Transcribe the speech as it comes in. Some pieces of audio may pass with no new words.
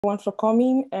Everyone for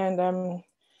coming, and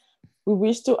we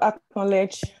wish to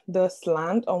acknowledge this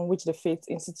land on which the Faith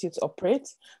Institute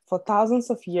operates. For thousands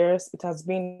of years, it has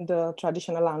been the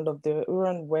traditional land of the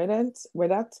Uran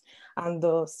Vedat and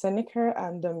the Seneca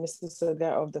and the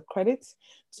Mississauga of the Credit.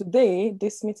 Today,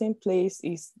 this meeting place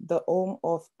is the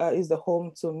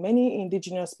home to many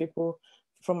indigenous people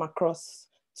from across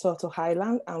Turtle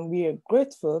Highland, and we are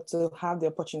grateful to have the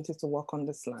opportunity to work on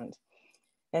this land.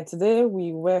 And today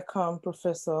we welcome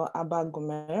Professor Abba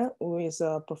Gumel, who is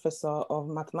a professor of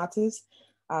mathematics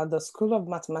at the School of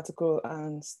Mathematical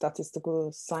and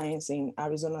Statistical Science in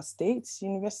Arizona State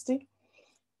University.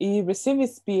 He received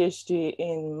his PhD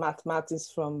in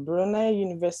mathematics from Brunel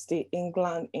University,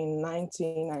 England in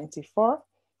 1994.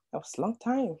 That was a long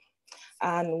time.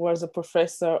 And was a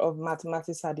professor of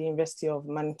mathematics at the University of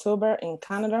Manitoba in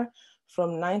Canada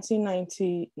from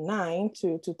 1999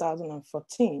 to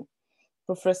 2014.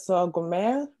 Professor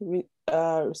Gumel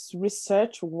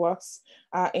research works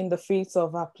in the fields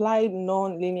of applied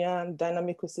non-linear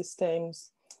dynamical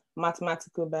systems,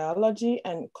 mathematical biology,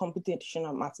 and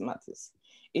computational mathematics.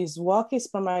 His work is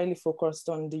primarily focused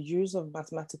on the use of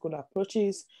mathematical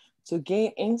approaches to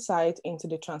gain insight into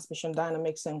the transmission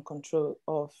dynamics and control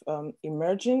of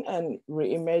emerging and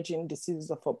re-emerging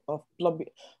diseases of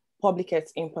public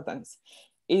health importance.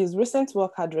 His recent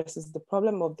work addresses the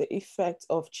problem of the effect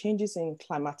of changes in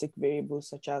climatic variables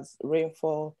such as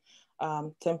rainfall,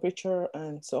 temperature,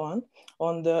 and so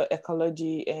on the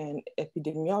ecology and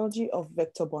epidemiology of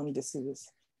vector-borne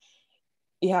diseases.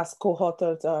 He has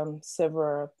co-authored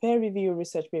several peer-reviewed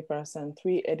research papers and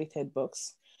 3 edited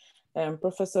books.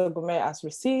 Professor Gumel has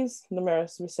received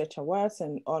numerous research awards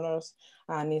and honors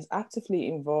and is actively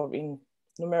involved in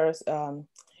numerous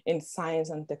in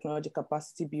science and technology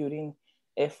capacity building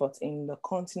efforts in the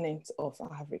continent of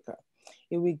Africa.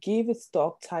 He will give his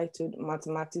talk titled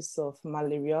Mathematics of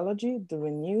Malariology, the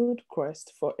Renewed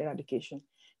Quest for Eradication.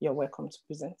 You're welcome to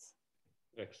present.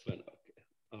 Excellent. Okay.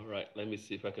 All right. Let me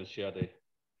see if I can share the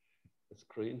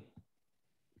screen.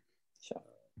 Sure.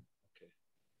 Okay.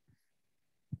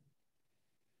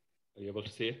 Are you able to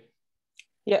see it?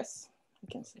 Yes, I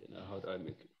can see. Okay, now how do I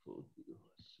make it full view?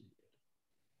 Let's see.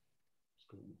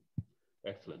 Screen.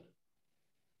 Excellent.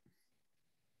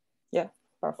 Yeah,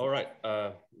 perfect. All right.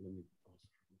 Let me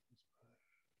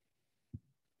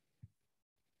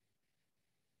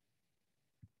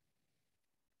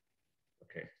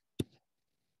okay.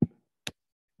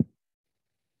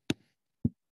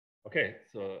 Okay,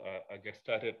 so I'll get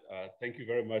started. Thank you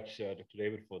very much, Dr.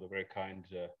 David, for the very kind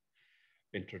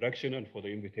introduction and for the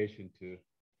invitation to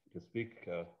speak.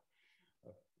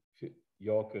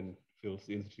 York and Fields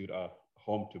Institute are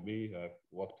home to me. I've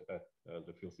worked at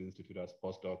the Fields Institute as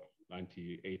postdoc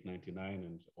 98, 99,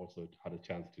 and also had a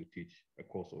chance to teach a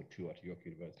course or 2 at York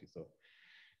University. So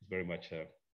it's very much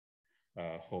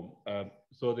home.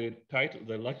 So the title,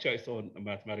 the lecture is on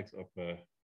mathematics of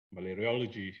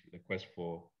malariology, the quest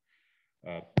for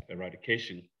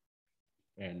eradication.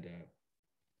 And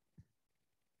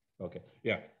okay,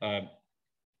 yeah.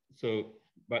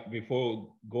 But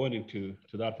before going into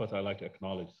that, first I'd like to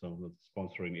acknowledge some of the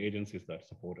sponsoring agencies that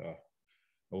support our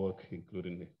work,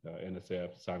 including the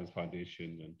NSF, Science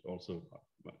Foundation, and also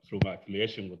through my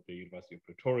affiliation with the University of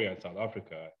Pretoria in South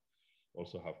Africa, I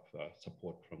also have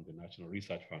support from the National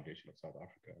Research Foundation of South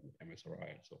Africa and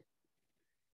MSRI and so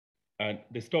on. And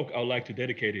this talk, I would like to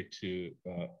dedicate it to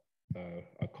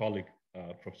a colleague,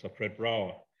 Professor Fred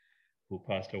Brower, who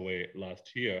passed away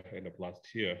end of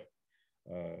last year.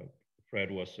 Fred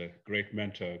was a great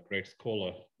mentor, great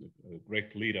scholar, a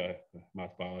great leader,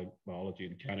 math biology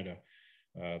in Canada,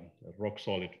 a rock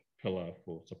solid pillar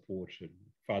for support and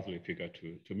fatherly figure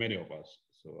to many of us.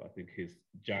 So I think his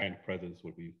giant presence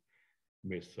will be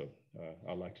missed. So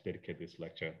I'd like to dedicate this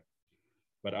lecture.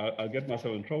 But I'll get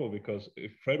myself in trouble because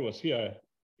if Fred was here,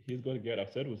 he's going to get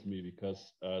upset with me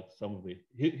because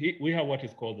we have what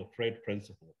is called the Fred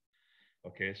principle.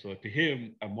 Okay, so to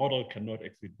him, a model cannot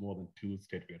exceed more than 2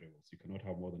 state variables. You cannot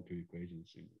have more than 2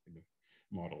 equations in a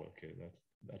model. Okay,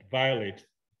 that violates,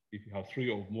 if you have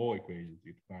 3 or more equations,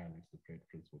 it violates the Fred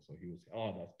principle. So he would say,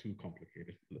 oh, that's too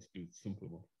complicated. Let's do it simple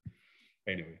one.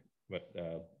 Anyway, but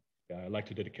I'd like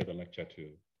to dedicate the lecture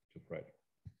to Fred.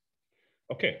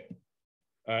 Okay,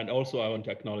 and also I want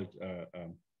to acknowledge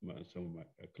some of my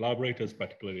collaborators,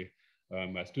 particularly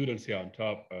my students here on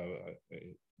top.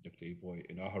 Dr. Ivoy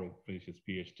Inaharo finished his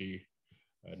PhD,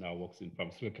 now works in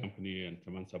pharmaceutical company, and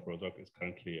Tamansa Brodok is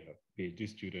currently a PhD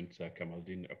student.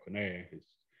 Kamaldeen Akone is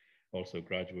also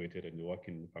graduated and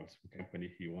working in pharmaceutical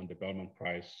company. He won the Bellman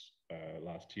Prize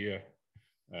last year.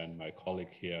 And my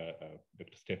colleague here,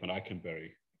 Dr. Stephen Eikenberry,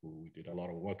 who did a lot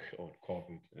of work on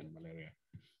COVID and malaria,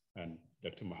 and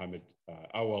Dr. Mohammed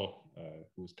Awal,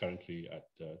 who's currently at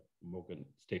Morgan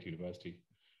State University,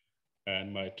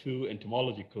 and my two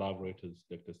entomology collaborators,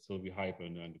 Dr. Sylvie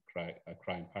Hypen and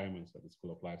Crime Pymans at the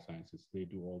School of Life Sciences. They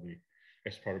do all the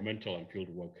experimental and field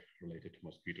work related to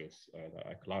mosquitoes that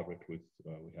I collaborate with.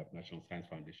 We have National Science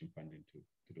Foundation funding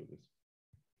to do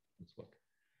this work.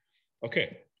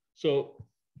 Okay, so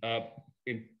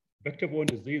in vector-borne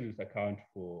diseases account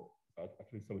for at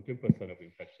least 17%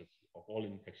 of all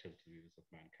infectious diseases of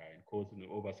mankind, causing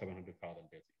over 700,000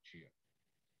 deaths each year.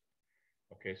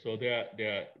 Okay, so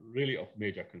they're really of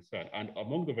major concern. And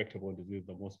among the vector-borne diseases,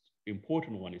 the most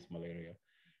important one is malaria,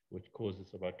 which causes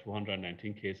about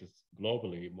 219 cases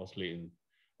globally, mostly in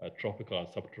tropical and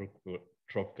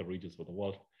subtropical regions of the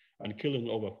world, and killing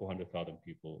over 400,000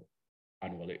 people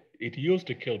annually. It used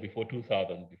to kill before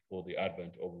 2000, before the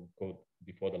advent of,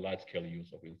 before the large-scale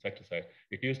use of insecticide,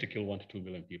 it used to kill 1 to 2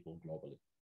 million people globally.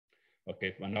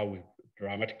 Okay, but now we've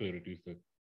dramatically reduced the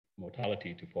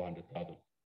mortality to 400,000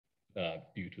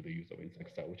 due to the use of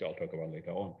insecticide, which I'll talk about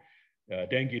later on.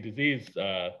 Dengue disease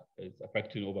is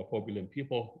affecting over 4 billion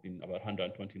people in about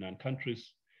 129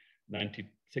 countries,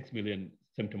 96 million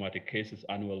symptomatic cases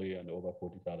annually, and over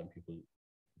 40,000 people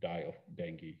die of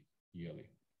dengue yearly.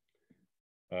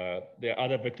 There are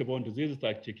other vector-borne diseases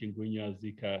like chikungunya,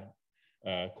 Zika,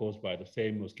 caused by the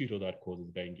same mosquito that causes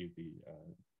dengue, the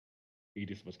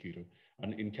Aedes mosquito.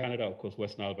 And in Canada, of course,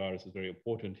 West Nile virus is very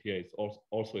important here. It's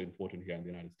also important here in the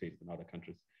United States and other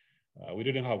countries. We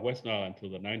didn't have West Nile until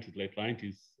the 90s, late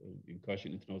 90s,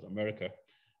 incursion into North America.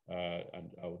 And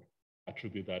I would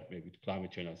attribute that maybe to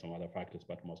climate change and some other factors,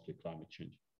 but mostly climate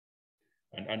change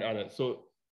and others. So,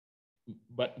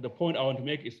 but the point I want to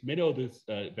make is many of these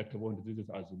vector-borne diseases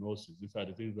are zoonoses. These are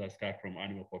diseases that start from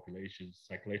animal populations,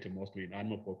 circulated mostly in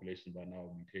animal populations, but now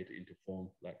mutate into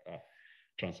forms that are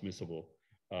transmissible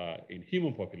in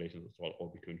human populations as well, or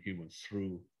between humans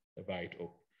through a bite of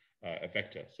a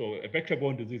vector. So a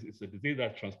vector-borne disease is a disease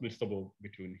that's transmissible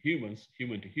between humans,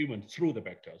 human to human, through the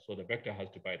vector. So the vector has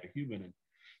to bite the human and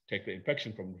take the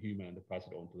infection from the human and pass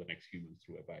it on to the next human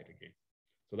through a bite again.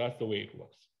 So that's the way it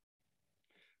works.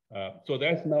 So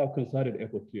there's now a concerted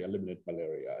effort to eliminate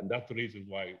malaria, and that's the reason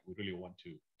why we really want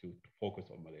to focus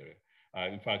on malaria.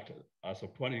 In fact, as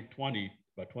of 2020,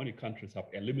 about 20 countries have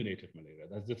eliminated malaria.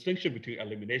 There's a distinction between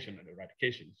elimination and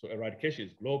eradication. So eradication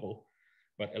is global,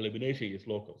 but elimination is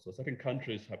local. So certain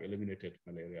countries have eliminated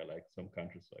malaria, like some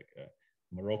countries like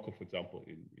Morocco, for example,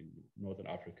 in Northern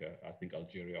Africa, I think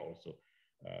Algeria also,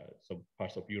 some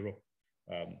parts of Europe.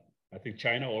 I think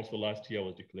China also last year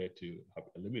was declared to have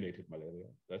eliminated malaria.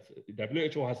 That's,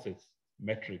 WHO has its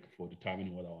metric for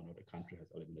determining whether or not a country has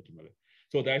eliminated malaria.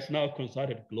 So there's now a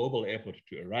concerted global effort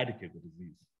to eradicate the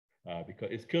disease because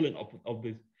it's killing of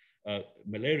this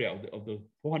malaria, of the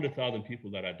 400,000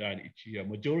 people that are dying each year,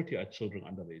 majority are children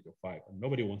under the age of 5, and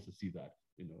nobody wants to see that.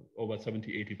 You know, over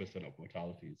 70–80% of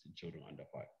mortality is in children under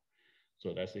 5.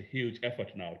 So that's a huge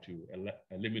effort now to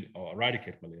eliminate or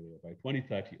eradicate malaria by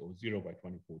 2030 or zero by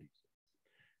 2040.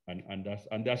 And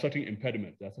there are certain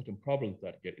impediments, there are certain problems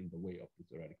that get in the way of this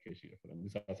eradication effort. And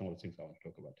these are some of the things I want to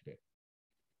talk about today.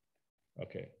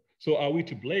 Okay, so are we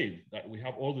to blame that we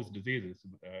have all these diseases,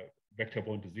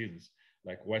 vector-borne diseases,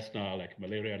 like West Nile, like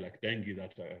malaria, like dengue,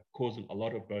 that are causing a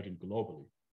lot of burden globally?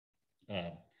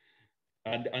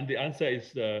 And the answer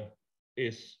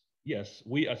is yes,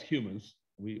 we as humans,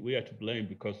 we are to blame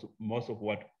because most of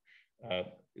what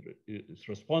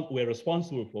we're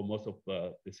responsible for most of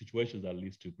the situations that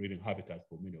leads to breeding habitats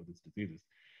for many of these diseases.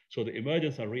 So the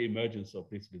emergence and re-emergence of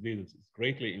these diseases is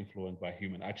greatly influenced by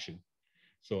human action.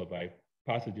 So by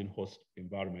pathogen-host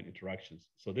environment interactions.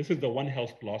 So this is the One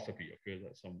Health philosophy, okay,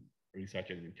 that some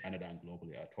researchers in Canada and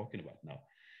globally are talking about now.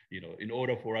 You know, in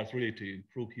order for us really to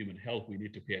improve human health, we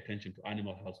need to pay attention to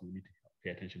animal health, we need to pay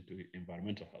attention to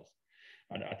environmental health.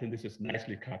 And I think this is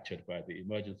nicely captured by the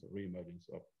emergence or re-emergence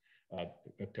of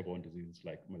vector-borne diseases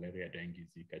like malaria, dengue,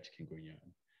 Zika, chikungunya,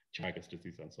 and Chagas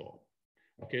disease, and so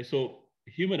on. Okay, so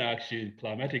human action,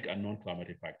 climatic and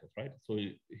non-climatic factors, right? So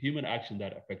human action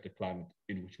that affect the climate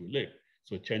in which we live.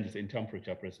 So changes in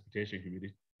temperature, precipitation,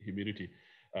 humidity,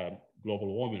 global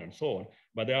warming, and so on.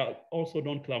 But there are also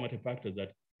non-climatic factors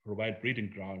that provide breeding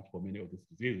grounds for many of these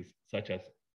diseases, such as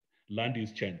land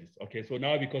use changes. Okay, so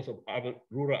now because of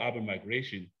rural-urban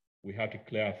migration, we have to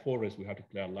clear forests, we have to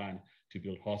clear land to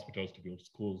build hospitals, to build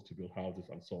schools, to build houses,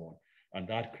 and so on. And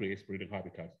that creates breeding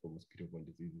habitats for mosquito-borne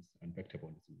diseases and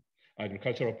vector-borne diseases.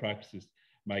 Agricultural practices,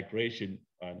 migration,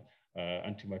 and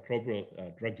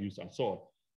antimicrobial drug use, and so on.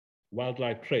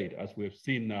 Wildlife trade, as we've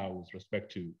seen now with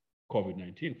respect to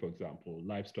COVID-19, for example,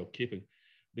 livestock keeping.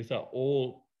 These are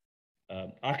all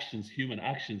actions, human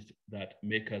actions that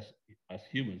make us as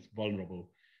humans vulnerable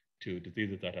to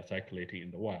diseases that are circulating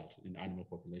in the wild, in animal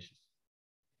populations.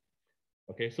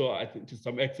 Okay, so I think to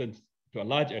some extent, to a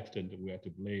large extent, we are to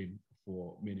blame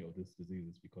for many of these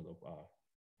diseases because of our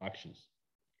actions,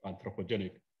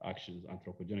 anthropogenic actions,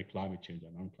 anthropogenic climate change,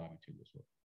 and non-climate change as well.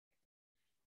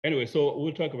 Anyway, so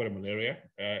we'll talk about malaria.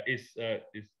 It's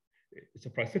a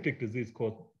parasitic disease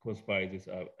caused by this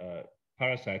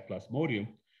parasite Plasmodium,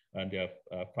 and there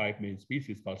are 5 main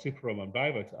species. Falciparum and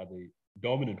Vivax are the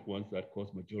dominant ones that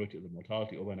cause majority of the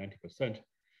mortality, over 90%,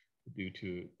 due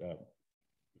to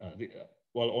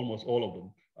well, almost all of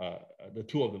them. The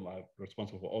 2 of them are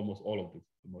responsible for almost all of the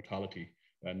mortality,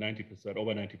 90%,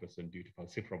 over 90% due to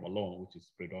Falciparum alone, which is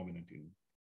predominant in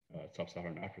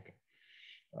sub-Saharan Africa.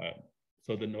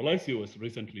 So the knowledge was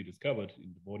recently discovered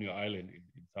in the Borneo Island in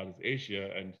Southeast Asia,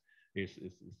 and is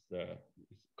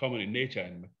common in nature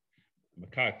and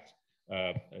macaques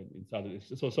in Southeast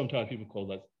Asia. So sometimes people call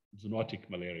that zoonotic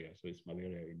malaria. So it's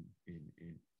malaria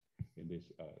in this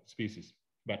species.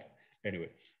 But anyway,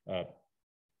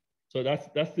 so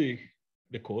that's the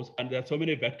cause. And there are so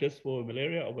many vectors for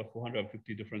malaria. Over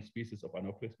 450 different species of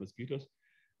Anopheles mosquitoes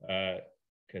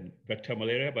can vector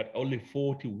malaria, but only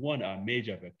 41 are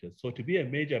major vectors. So to be a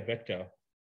major vector,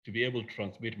 to be able to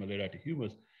transmit malaria to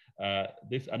humans,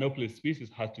 this Anopheles species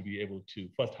has to be able to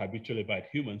first habitually bite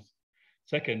humans,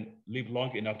 second, live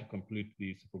long enough to complete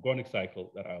the supergonic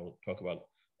cycle that I'll talk about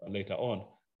later on,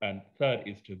 and third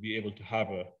is to be able to have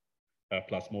a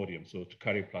Plasmodium, so to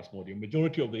carry Plasmodium.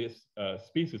 Majority of these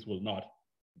species will not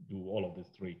do all of these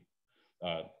 3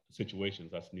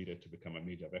 situations that's needed to become a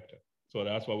major vector. So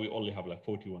that's why we only have like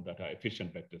 41 that are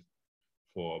efficient vectors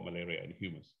for malaria in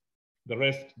humans. The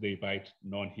rest, they bite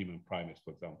non-human primates,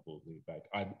 for example, they bite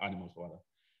animals or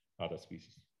other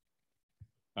species.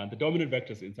 And the dominant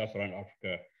vectors in sub-Saharan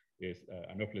Africa is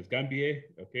Anopheles gambiae,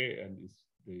 okay, and it's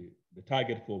the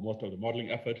target for most of the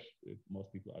modeling effort.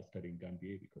 Most people are studying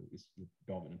gambiae because it's the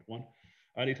dominant one.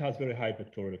 And it has very high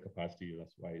vectorial capacity,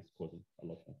 that's why it's causing a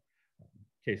lot of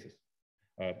cases.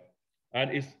 And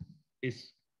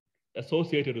it's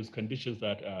associated with conditions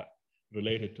that are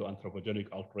related to anthropogenic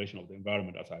alteration of the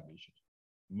environment, as I mentioned.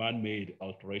 Man-made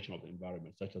alteration of the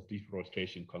environment, such as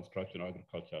deforestation, construction,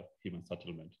 agriculture, human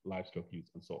settlement, livestock use,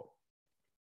 and so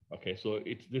on. Okay, so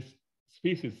this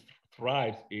species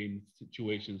thrives in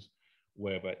situations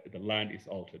whereby the land is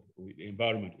altered, the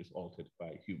environment is altered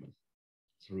by humans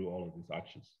through all of these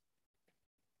actions.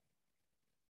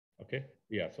 Okay,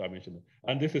 yeah, so I mentioned that.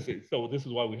 And this is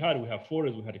why we have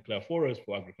forests. We had declared forests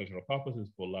for agricultural purposes,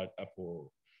 for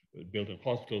building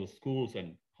hospitals, schools,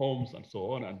 and homes, and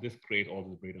so on. And this creates all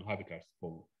the breeding habitats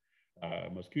for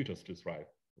mosquitoes to thrive,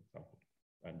 for example.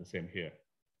 And the same here.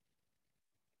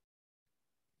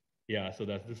 Yeah, so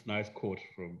that's this nice quote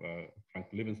from Frank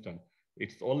Livingstone.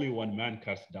 It's only when man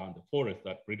cuts down the forest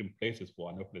that breeding places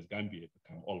for Anopheles gambiae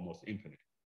become almost infinite.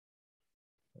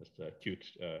 That's a cute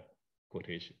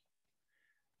quotation.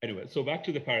 Anyway, so back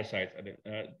to the parasites.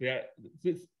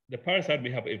 The parasite may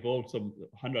have evolved some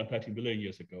 130 million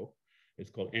years ago.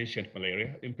 It's called ancient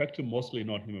malaria, infecting mostly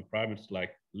non-human primates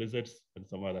like lizards and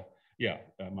some other,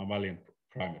 mammalian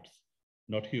primates,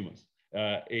 not humans.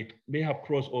 It may have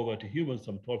crossed over to humans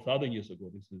some 12,000 years ago.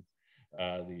 This is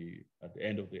at the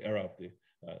end of the era of the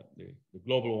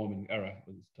global warming era,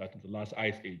 starting the last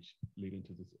ice age, leading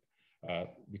to this.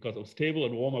 Because of stable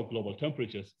and warmer global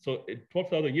temperatures. So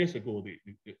 12,000 years ago,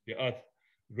 the Earth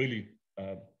really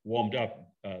warmed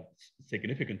up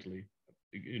significantly,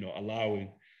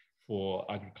 allowing for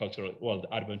the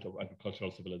advent of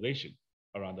agricultural civilization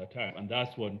around that time. And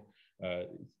that's when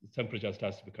temperature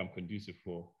starts to become conducive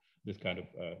for this kind of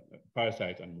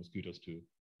parasites and mosquitoes to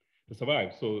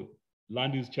survive. So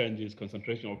land use changes,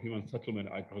 concentration of human settlement,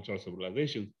 agricultural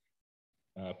civilization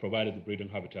provided the breeding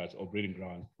habitats or breeding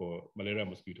grounds for malaria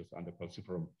mosquitoes and the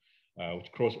Falciparum,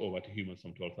 which crossed over to humans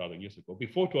some 12,000 years ago.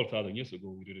 Before 12,000 years ago,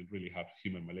 we didn't really have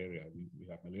human malaria. We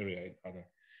have malaria in other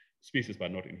species,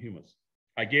 but not in humans.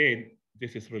 Again,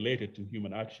 this is related to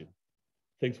human action,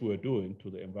 things we're doing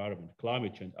to the environment,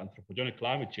 climate change, anthropogenic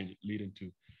climate change leading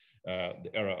to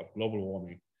the era of global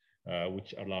warming,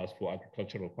 which allows for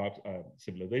agricultural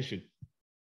civilization,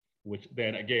 which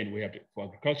then again, we have for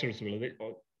agricultural civilization,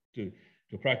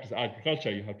 to practice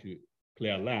agriculture, you have to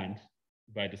clear land.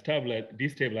 By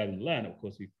destabilizing land, of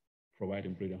course, we provide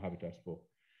breeding habitats for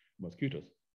mosquitoes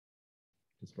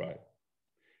to thrive.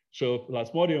 So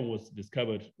Plasmodium was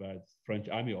discovered by a French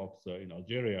army officer in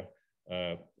Algeria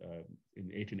in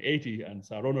 1880, and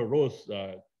Sir Ronald Rose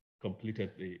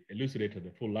elucidated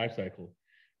the full life cycle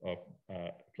of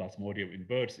Plasmodium in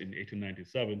birds in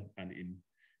 1897 and in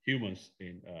humans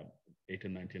in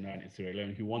 1899 in Sierra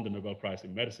Leone. He won the Nobel Prize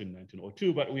in Medicine in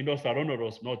 1902, but we know Sarono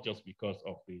rose not just because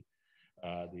of the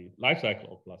life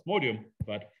cycle of Plasmodium,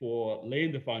 but for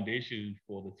laying the foundation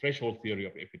for the threshold theory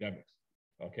of epidemics.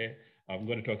 Okay, I'm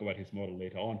going to talk about his model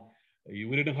later on.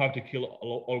 We didn't have to kill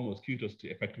all mosquitoes to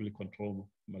effectively control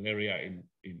malaria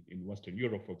in Western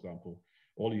Europe, for example.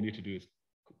 All you need to do is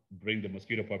bring the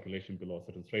mosquito population below a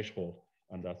certain threshold,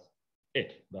 and that's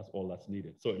it. That's all that's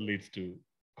needed. So it leads to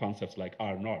concepts like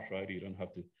R naught, right? You don't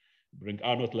have to bring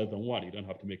R naught less than 1. You don't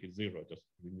have to make it 0. Just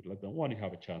bring it less than 1, you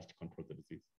have a chance to control the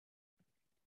disease.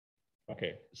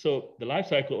 Okay, so the life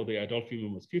cycle of the adult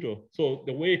female mosquito. So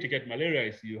the way to get malaria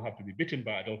is you have to be bitten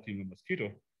by adult female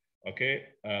mosquito, okay,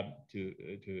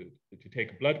 to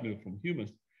take blood meal from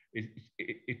humans.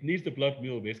 It needs the blood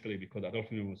meal basically because adult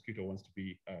female mosquito wants to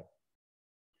be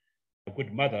a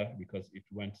good mother because it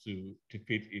wants to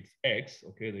feed its eggs.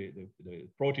 Okay, the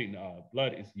protein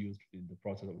blood is used in the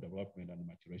process of development and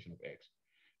maturation of eggs.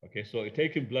 Okay, so it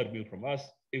taking blood meal from us.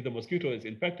 If the mosquito is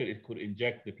infected, it could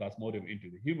inject the plasmodium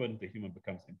into the human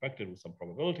becomes infected with some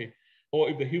probability. Or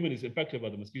if the human is infected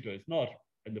but the mosquito is not,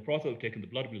 in the process of taking the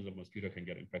blood meal, the mosquito can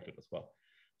get infected as well.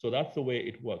 So that's the way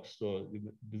it works. So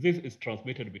the disease is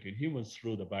transmitted between humans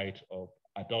through the bite of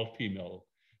adult female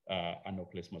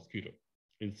Anopheles mosquito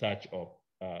in search of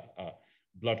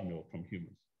blood meal from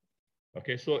humans.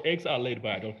 Okay, so eggs are laid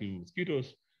by adult female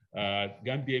mosquitoes.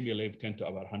 Gambia may lay 10 to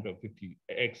about 150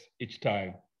 eggs each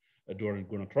time during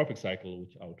gonotropic cycle,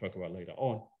 which I'll talk about later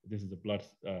on. This is the blood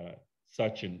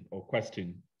searching or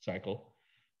questing cycle.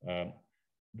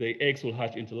 The eggs will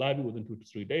hatch into larvae within 2 to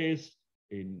 3 days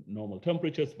in normal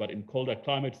temperatures, but in colder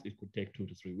climates, it could take 2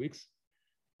 to 3 weeks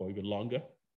or even longer.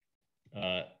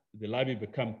 The larvae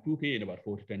become pupae in about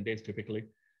 4 to 10 days typically,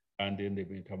 and then they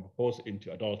become metamorphosed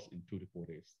into adults in 2 to 4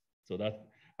 days. So that,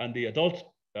 and the adult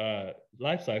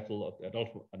life cycle of the adult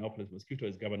Anopheles mosquito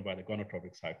is governed by the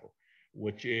gonotropic cycle,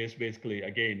 which is basically,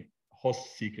 again,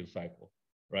 host-seeking cycle,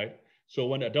 right? So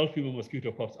when adult female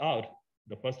mosquito pops out,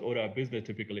 the first order of business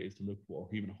typically is to look for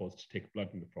a human host to take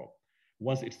blood from the frog.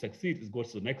 Once it succeeds, it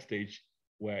goes to the next stage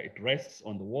where it rests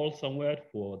on the wall somewhere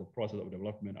for the process of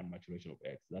development and maturation of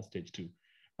eggs. That's stage 2.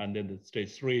 And then the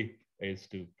stage 3 is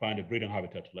to find a breeding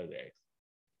habitat to lay the eggs.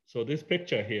 So this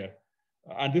picture here,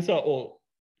 and these are all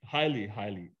highly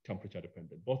temperature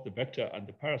dependent. Both the vector and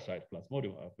the parasite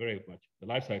Plasmodium are very much, the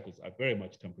life cycles are very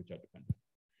much temperature dependent.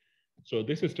 So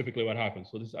this is typically what happens.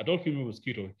 So this adult female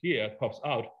mosquito here pops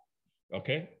out,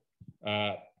 okay?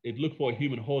 It looks for a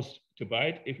human host to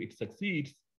bite. If it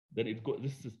succeeds, then it goes,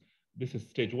 this is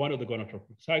stage 1 of the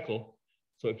gonotropic cycle.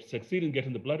 So if it succeeds in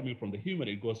getting the blood meal from the human,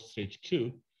 it goes to stage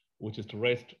 2, which is to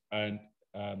rest and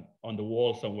on the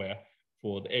wall somewhere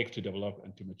for the eggs to develop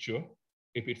and to mature.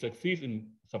 If it succeeds in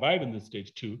surviving this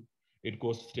stage 2, it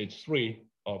goes to stage 3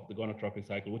 of the gonotropic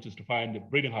cycle, which is to find the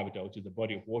breeding habitat, which is the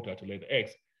body of water to lay the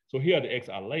eggs. So here the eggs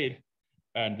are laid,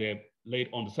 and they're laid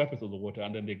on the surface of the water,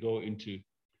 and then they go into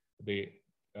the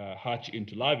hatch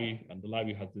into larvae, and the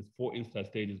larvae has these 4 instar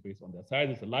stages based on their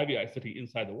sizes. The larvae are sitting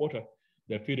inside the water.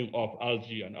 They're feeding off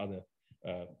algae and other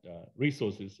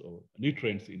resources or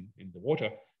nutrients in the water,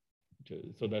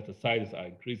 so that the sizes are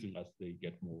increasing as they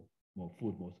get more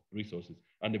food, more resources,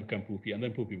 and they become pupae, and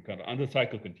then pupae become, and the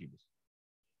cycle continues.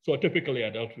 So typically,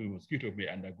 adult female mosquito may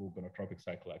undergo gonotropic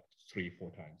cycle like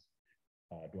 3-4 times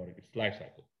during its life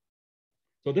cycle.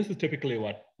 So this is typically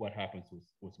what happens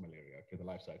with malaria, okay, the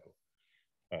life cycle.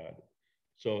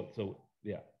 So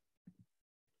yeah.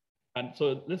 And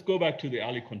so let's go back to the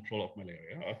early control of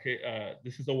malaria. Okay,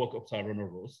 this is the work of Sarono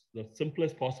Rose. The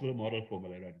simplest possible model for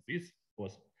malaria disease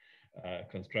was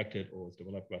constructed or was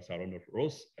developed by Sarono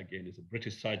Rose. Again, he's a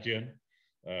British surgeon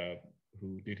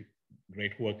who did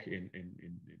great work in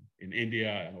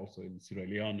India and also in Sierra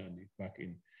Leone and back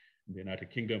in the United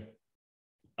Kingdom.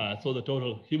 So the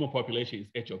total human population is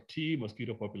H of T,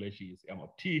 mosquito population is M of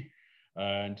T,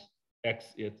 and X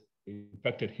is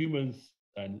infected humans,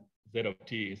 and Z of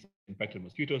T is infected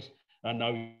mosquitoes. And now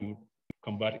you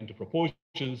convert into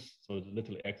proportions. So the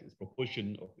little x is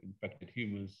proportion of infected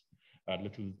humans, and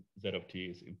little Z of T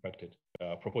is infected,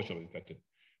 proportion of infected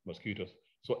mosquitoes.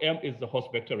 So M is the host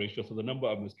vector ratio, so the number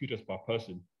of mosquitoes per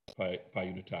person per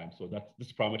unit time. So that's,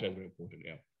 this parameter is very important,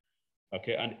 M.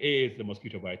 Okay, and A is the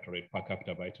mosquito bite rate, per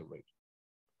capita bite rate.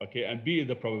 Okay, and B is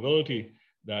the probability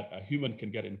that a human can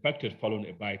get infected following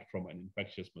a bite from an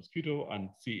infectious mosquito, and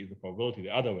C is the probability the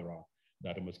other way around,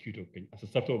 that a mosquito can, a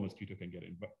susceptible mosquito can get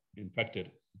infected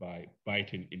by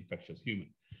biting infectious human.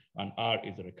 And R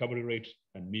is the recovery rate,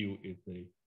 and mu is the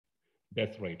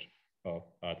death rate of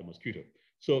the mosquito.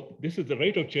 So this is the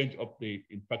rate of change of the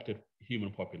infected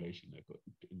human population.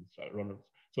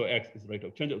 So X is the rate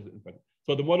of change of the infected.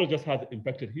 So the model just has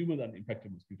infected humans and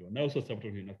infected mosquito. No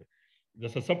susceptible humans. The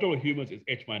susceptible humans is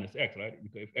H minus X, right?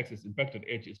 Because if X is infected,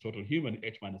 H is total human,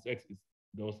 H minus X is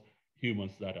those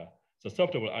humans that are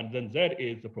susceptible. And then Z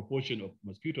is the proportion of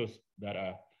mosquitoes that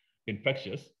are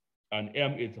infectious. And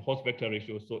M is the host vector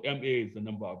ratio. So MA is the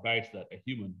number of bites that a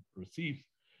human receives.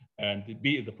 And the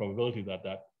B is the probability that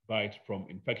that bite from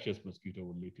infectious mosquito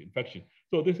will lead to infection.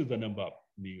 So this is the number of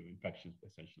new infections,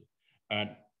 essentially.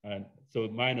 And so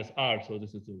minus R, so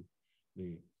this is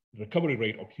the recovery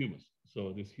rate of humans.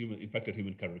 So this infected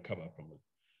human can recover from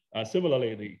it.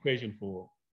 Similarly, the equation for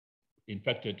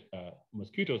infected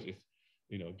mosquitoes is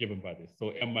given by this.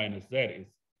 So M minus Z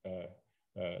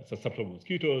is susceptible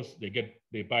mosquitoes.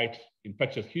 They bite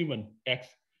infectious human X,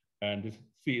 and this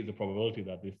C is the probability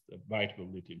that this bite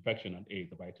will lead to infection, and A is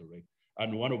the bite rate.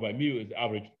 And 1 over mu is the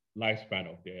average lifespan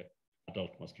of the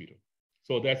adult mosquito.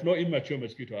 So there's no immature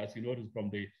mosquito, as you notice from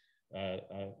the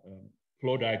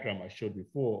flow diagram I showed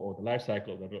before, or the life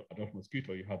cycle of the adult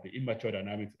mosquito. You have the immature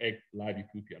dynamics, egg, larvae,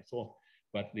 pupae, and so on.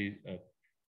 But the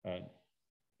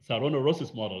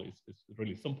Sarono-Rose's model is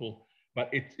really simple, but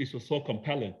it's so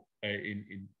compelling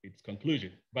in its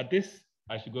conclusion. But this,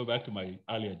 I should go back to my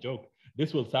earlier joke,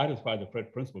 this will satisfy the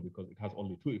Fred principle because it has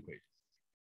only 2 equations.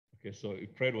 Okay, so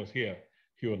if Fred was here,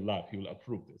 he will laugh, he will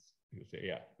approve this. He will say,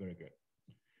 yeah, very good.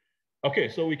 Okay,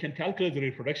 so we can calculate the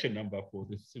reproduction number for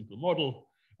this simple model.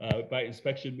 By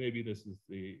inspection, maybe this is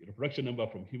the reproduction number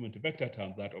from human to vector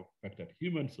times that of vector to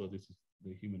human. So this is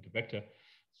the human to vector.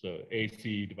 So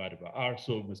AC divided by R.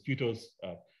 So mosquitoes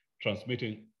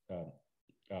transmitting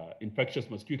infectious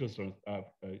mosquitoes,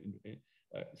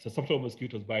 susceptible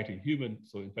mosquitoes biting human.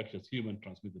 So infectious human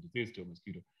transmit the disease to a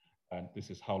mosquito. And this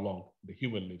is how long the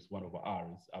human lives. 1 over R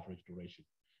is average duration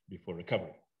before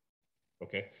recovery.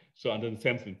 Okay, so and then the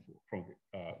same thing from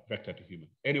vector to human.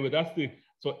 Anyway,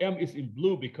 so M is in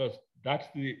blue because that's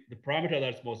the parameter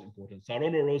that's most important.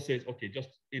 Sarono-Rose says, okay, just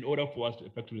in order for us to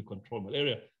effectively control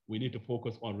malaria, we need to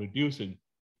focus on reducing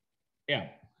M.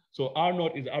 So R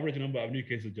naught is the average number of new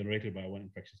cases generated by 1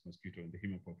 infectious mosquito in the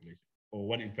human population, or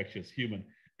 1 infectious human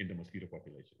in the mosquito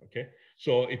population, okay?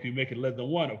 So if you make it less than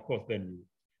 1, of course, then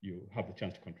you have the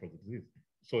chance to control the disease.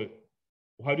 So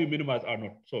how do you minimize R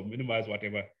naught? So minimize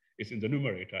whatever is in the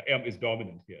numerator. M is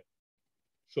dominant here.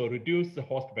 So reduce the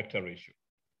host vector ratio.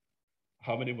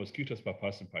 How many mosquitoes per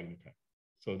person per unit time?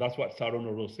 So that's what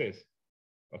Sarono-Rose says,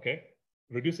 okay?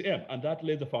 Reduce M, and that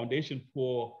lays the foundation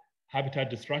for habitat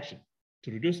destruction.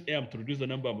 To reduce M, to reduce the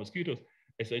number of mosquitoes,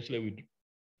 essentially we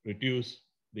reduce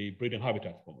the breeding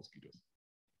habitats for mosquitoes,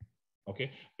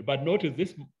 okay? But notice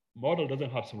this model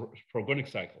doesn't have progonic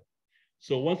cycle.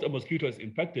 So once a mosquito is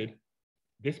infected,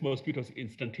 this mosquito is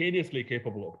instantaneously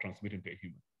capable of transmitting to a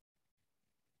human.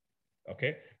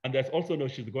 Okay, and there's also no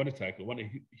schizogonic cycle. When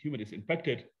a human is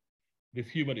infected, this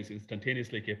human is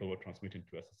instantaneously capable of transmitting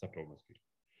to a susceptible mosquito.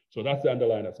 So that's the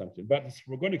underlying assumption. But the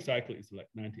progonic cycle is like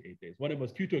 98 days. When a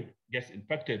mosquito gets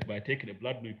infected by taking a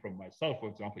blood milk from myself, for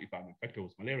example, if I'm infected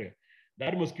with malaria,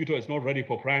 that mosquito is not ready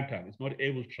for prime time. It's not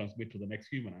able to transmit to the next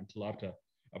human until after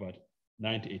about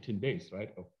 9 to 18 days,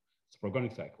 right, of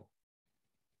progonic cycle.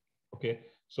 Okay,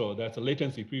 so that's a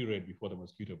latency period before the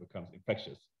mosquito becomes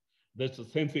infectious. That's the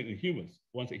same thing in humans.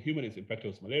 Once a human is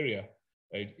infected with malaria,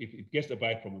 if it gets a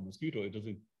bite from a mosquito,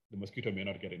 the mosquito may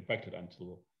not get infected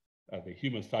until the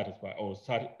human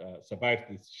survives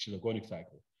this schizogonic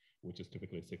cycle, which is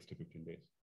typically 6 to 15 days.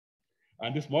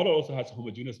 And this model also has a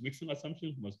homogeneous mixing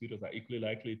assumption. Mosquitoes are equally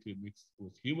likely to mix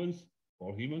with humans,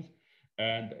 all humans,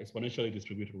 and exponentially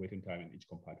distributed waiting time in each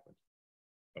compartment.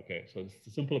 Okay, so it's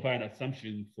a simplifying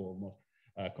assumption for more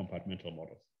compartmental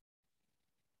models,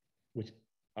 which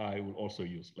I will also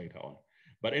use later on.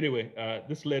 But anyway,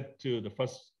 this led to the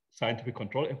first scientific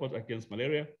control efforts against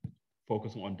malaria,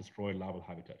 focusing on destroyed larval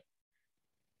habitat.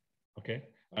 Okay,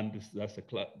 and that's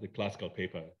the classical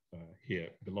paper here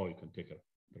below. You can take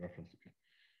the reference.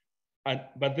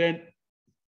 But then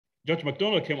George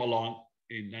McDonald came along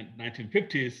in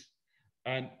 1950s,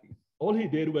 and all he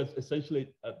did was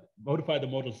essentially modify the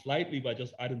model slightly by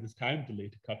just adding this time delay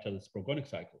to capture this progonic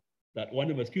cycle. That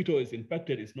when a mosquito is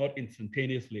infected, it's not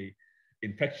instantaneously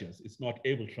infectious. It's not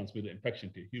able to transmit the infection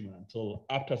to a human until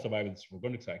after surviving this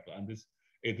progonic cycle. And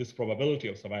this probability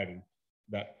of surviving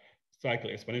that cycle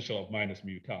exponential of minus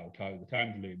mu tau. Tau is the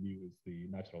time delay, mu is the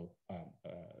natural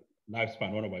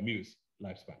lifespan, 1 over mu is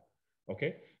lifespan.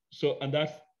 Okay, so and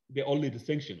that's the only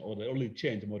distinction or the only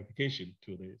change, modification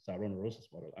to the Sarono-Rose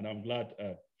model. And I'm glad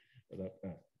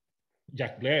that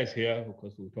Jack Blair is here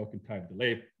because we're talking time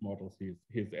delay models.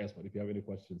 He's the expert. If you have any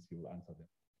questions, he will answer them.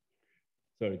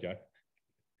 Sorry, Jack.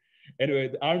 Anyway,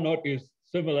 the R naught is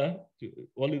similar to,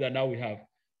 only that now we have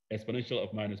exponential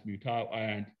of minus mu tau,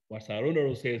 and what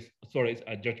Saronaro says, sorry,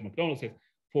 Judge McDonald says,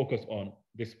 focus on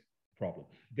this problem.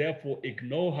 Therefore,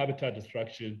 ignore habitat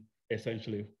destruction,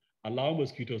 essentially allow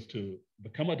mosquitoes to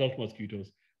become adult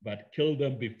mosquitoes, but kill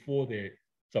them before they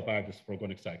survive this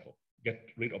progonic cycle. Get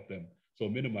rid of them. So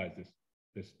minimize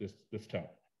this term,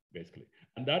 basically.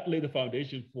 And that laid the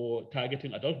foundation for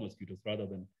targeting adult mosquitoes rather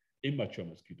than immature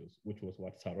mosquitoes, which was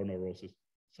what Saronaro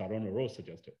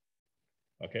suggested.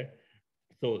 Okay,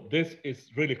 so this is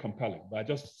really compelling. By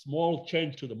just small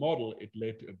change to the model, it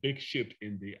led to a big shift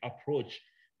in the approach,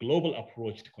 global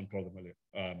approach to control the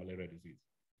malaria disease.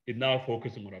 It now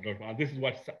focusing on adult, and this is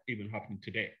what's even happening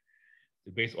today,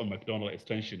 based on McDonald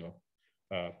extension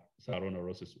of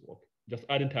Saronaro's work. Just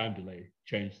adding time delay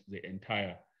changed the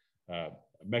entire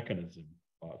mechanism,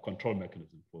 control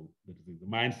mechanism for the disease. The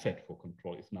mindset for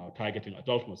control is now targeting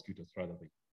adult mosquitoes rather than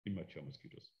immature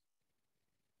mosquitoes.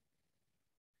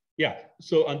 Yeah,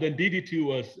 so, and then DDT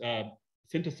was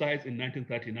synthesized in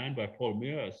 1939 by Paul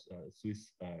Muir, a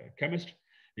Swiss chemist.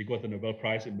 He got the Nobel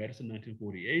Prize in Medicine in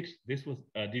 1948. This was,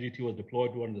 DDT was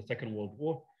deployed during the Second World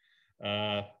War.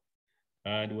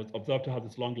 And it was observed to have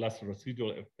this long-lasting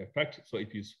residual effect. So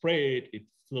if you spray it,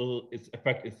 its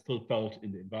effect is still felt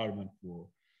in the environment for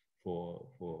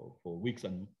weeks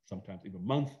and sometimes even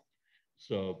months.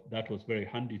 So that was very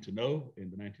handy to know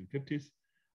in the 1950s.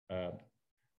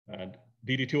 And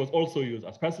DDT was also used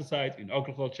as pesticides in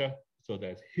agriculture. So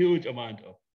there's huge amount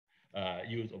of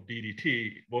use of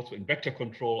DDT, both in vector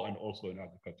control and also in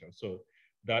agriculture. So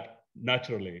that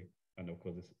naturally, and of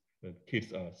course, the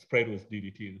kids are sprayed with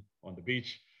DDT on the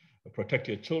beach, protect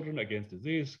your children against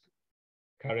disease,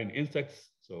 carrying insects,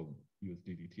 so use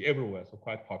DDT everywhere, so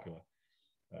quite popular.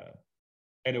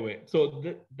 Anyway, so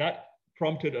that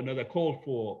prompted another call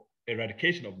for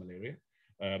eradication of malaria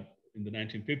in the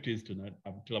 1950s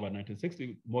until about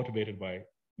 1960, motivated by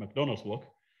McDonald's work.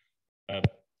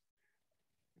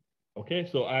 Okay,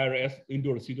 so IRS,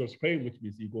 indoor residual spraying, which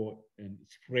means you go and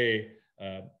spray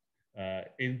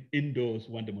indoors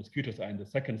when the mosquitoes are in the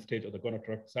second stage of the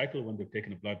gonotrophic cycle, when they've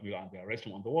taken a blood meal and they're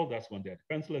resting on the wall. That's when they're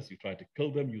defenseless. You try to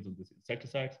kill them using these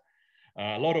insecticides.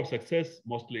 A lot of success,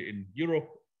 mostly in Europe,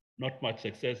 not much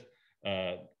success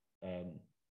in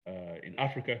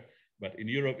Africa, but in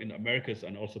Europe, in Americas,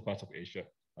 and also parts of Asia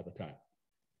at the time.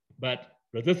 But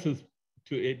resistance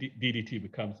to DDT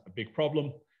becomes a big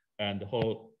problem, and the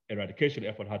whole eradication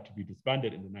effort had to be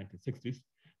disbanded in the 1960s.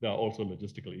 There are also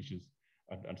logistical issues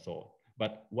and so on.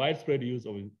 But widespread use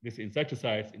of these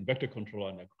insecticides in vector control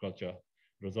and agriculture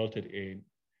resulted in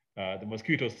the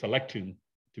mosquitoes selecting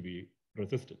to be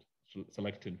resistant,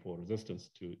 selecting for resistance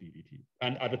to DDT.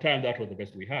 And at the time, that was the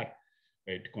best we had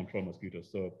to control mosquitoes.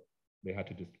 So they had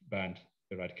to disband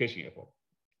eradication effort.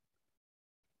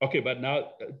 Okay, but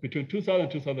now between 2000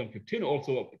 and 2015,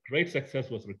 also great success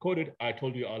was recorded. I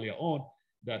told you earlier on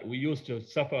that we used to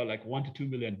suffer like 1 to 2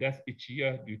 million deaths each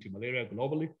year due to malaria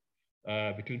globally.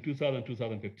 Between 2000 and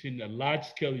 2015, a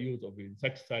large-scale use of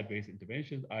insecticide-based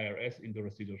interventions, IRS, indoor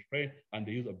residual spray, and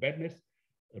the use of bed nets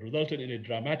resulted in a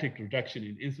dramatic reduction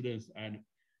in incidence and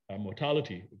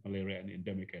mortality of malaria in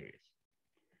endemic areas.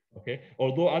 Okay,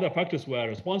 although other factors were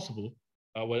responsible,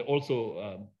 were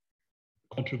also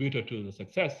contributed to the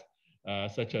success,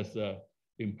 such as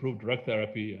improved drug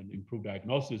therapy and improved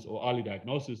diagnosis or early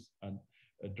diagnosis, and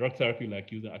drug therapy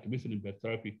like using artemisinin-based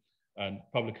therapy and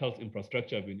public health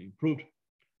infrastructure have been improved.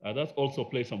 That's also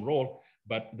played some role,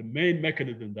 but the main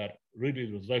mechanism that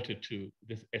really resulted to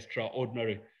this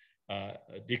extraordinary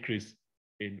decrease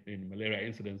in malaria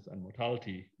incidence and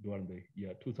mortality during the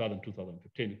year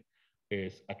 2000-2015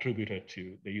 is attributed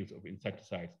to the use of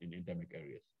insecticides in endemic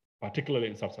areas, particularly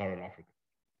in sub-Saharan Africa.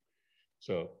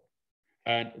 So,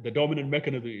 and the dominant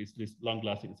mechanism is this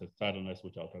long-lasting insecticidal nets,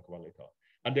 which I'll talk about later on.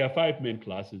 And there are 5 main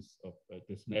classes of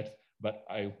this nets, but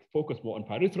I focus more on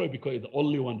pyrethroid because it's the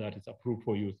only one that is approved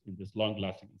for use in this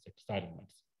long-lasting insecticidal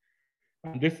nets.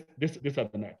 And these are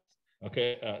the nets.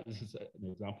 Okay, this is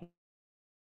an example.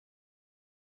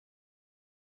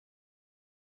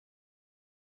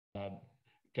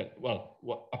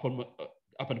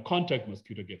 Upon contact,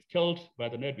 mosquito gets killed by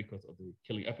the net because of the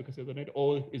killing efficacy of the net,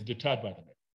 or is deterred by the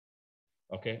net.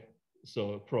 Okay,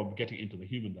 so from getting into the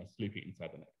human that's sleeping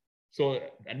inside the net. So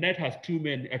a net has 2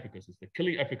 main efficacies: the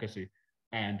killing efficacy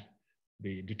and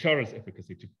the deterrence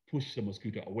efficacy to push the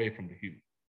mosquito away from the human.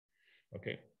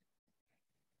 Okay.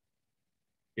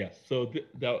 Yes. So,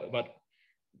 but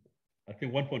I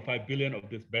think 1.5 billion of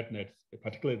these bed nets,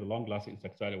 particularly the long-lasting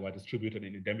insecticide, were distributed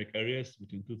in endemic areas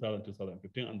between 2000 and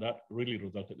 2015, and that really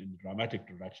resulted in a dramatic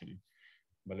reduction in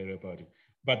malaria burden.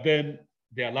 But then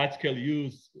their large-scale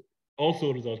use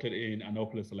also resulted in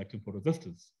anopolis selecting for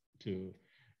resistance to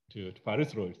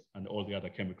pyrethroids and all the other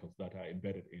chemicals that are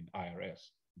embedded in IRS,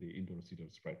 the indoor residual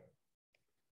spread.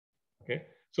 Okay,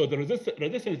 so the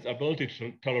resistance ability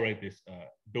to tolerate this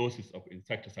doses of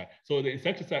insecticide. So the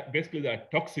insecticide, basically, there are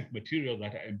toxic materials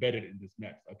that are embedded in this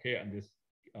net, okay, and this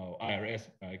IRS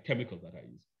chemicals that are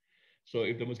used. So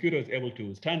if the mosquito is able to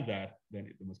withstand that,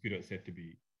 then the mosquito is said to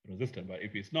be resistant. But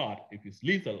if it's not, if it's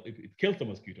lethal, if it kills the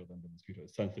mosquito, then the mosquito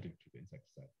is sensitive to the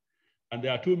insecticide. And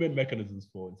there are two main mechanisms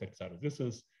for insecticide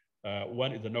resistance.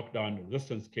 One is the knockdown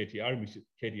resistance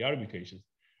KDR mutations,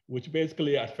 which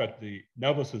basically affect the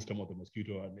nervous system of the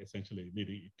mosquito and essentially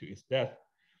leading to its death.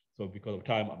 So because of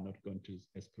time, I'm not going to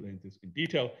explain this in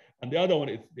detail. And the other one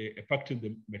is affecting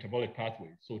the metabolic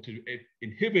pathway. So to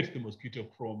inhibit the mosquito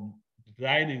from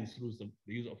designing through the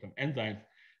use of some enzymes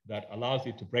that allows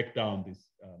it to break down these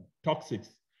toxics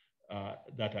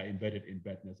that are embedded in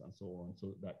bed nets and so on,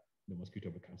 so that the mosquito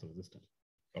becomes resistant.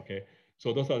 Okay,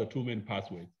 so those are the two main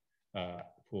pathways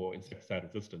for insecticide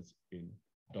resistance in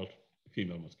adult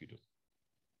female mosquitoes.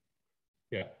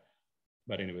 Yeah,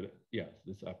 but anyway, yeah,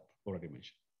 this I've already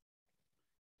mentioned.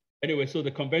 Anyway, so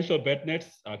the conventional bed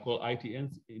nets are called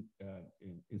ITNs,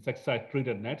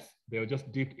 insecticide-treated nets. They are just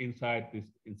dipped inside this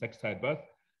insecticide bath,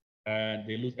 and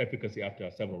they lose efficacy after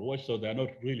several washes, so they're not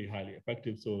really highly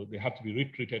effective. So they have to be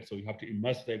retreated. So you have to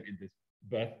immerse them in this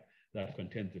bath that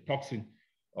contains the toxin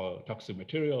or toxic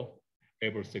material.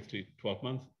 Every 6 to 12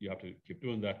 months, you have to keep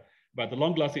doing that. But the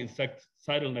long-lasting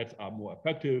insecticidal nets are more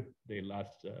effective. They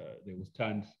last, they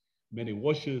withstand many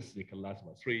washes. They can last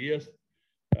about 3 years.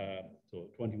 So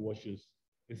 20 washes.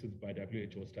 This is by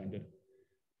WHO standard.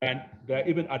 And there are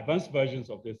even advanced versions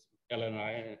of this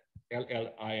LLINS,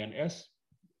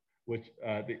 which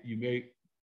you may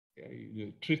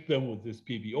treat them with these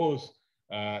PBOs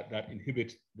that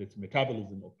inhibit this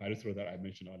metabolism of pyrethroid that I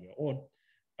mentioned earlier on.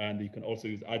 And you can also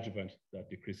use adjuvant that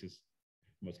decreases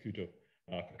mosquito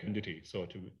fecundity, so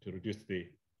to reduce the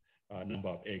number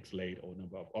of eggs laid or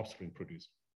number of offspring produced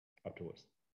afterwards.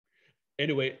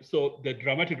 Anyway, so the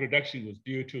dramatic reduction was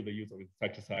due to the use of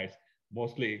insecticides,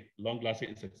 mostly long-lasting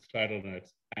insecticidal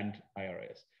nets and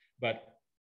IRS.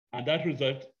 And that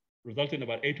resulted in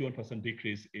about 81%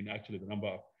 decrease in actually the number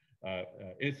of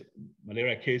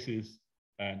malaria cases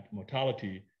and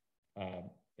mortality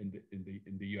in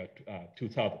the year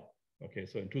 2000. Okay,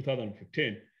 so in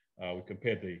 2015, we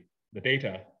compared the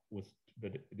data with the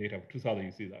data of 2000.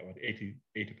 You see that about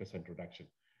 80% reduction.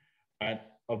 And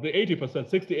of the 80%,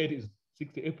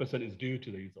 68% is due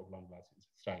to the use of long-lasting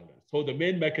insecticidal nets. So the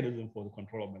main mechanism for the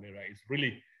control of malaria is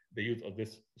really the use of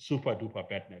this super duper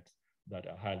bed nets that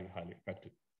are highly, highly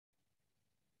effective.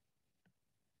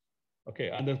 Okay,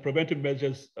 and the preventive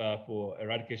measures for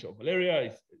eradication of malaria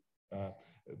is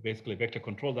basically vector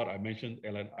control that I mentioned,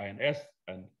 LNINS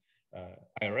and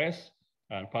IRS,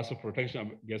 and personal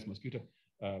protection against mosquito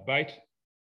bite.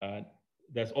 And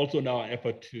there's also now an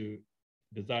effort to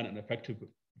design an effective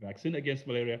vaccine against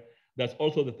malaria. That's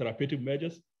also the therapeutic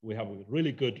measures. We have a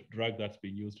really good drug that's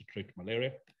being used to treat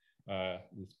malaria.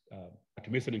 This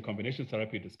artemisinin combination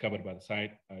therapy discovered by the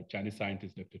Chinese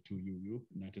scientist Dr. Tu Yu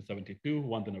in 1972,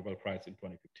 won the Nobel Prize in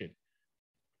 2015.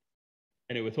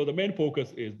 Anyway, so the main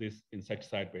focus is this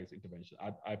insecticide-based intervention.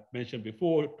 I've mentioned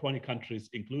before, 20 countries,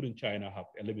 including China, have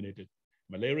eliminated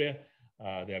malaria.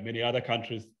 There are many other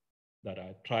countries that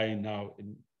are trying now,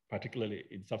 particularly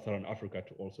in sub-Saharan Africa,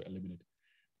 to also eliminate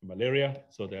malaria.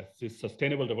 So there's this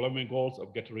sustainable development goals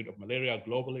of getting rid of malaria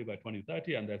globally by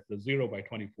 2030, and that's the 0 by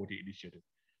 2040 initiative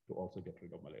to also get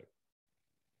rid of malaria.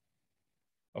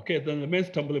 Okay, then the main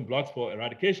stumbling blocks for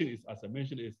eradication is, as I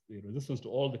mentioned, is the resistance to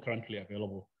all the currently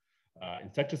available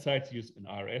insecticides used in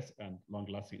RS and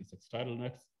long-lasting insecticidal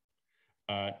nets.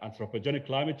 Anthropogenic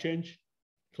climate change.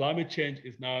 Climate change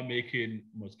is now making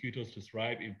mosquitoes to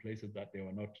thrive in places that they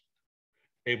were not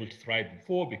able to thrive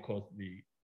before, because the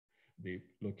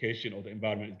location or the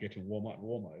environment is getting warmer and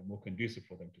warmer and more conducive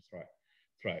for them to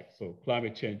thrive. So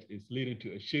climate change is leading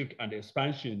to a shift and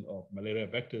expansion of malaria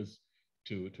vectors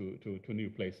to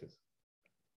new places.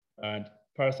 And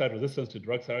parasite resistance to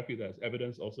drug therapy, there's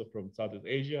evidence also from Southeast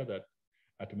Asia that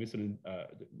artemisinin,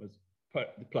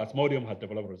 Plasmodium has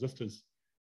developed resistance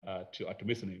to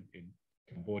artemisinin in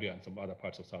Cambodia and some other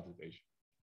parts of Southeast Asia.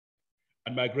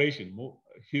 And migration,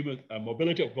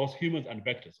 mobility of both humans and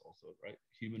vectors also, right?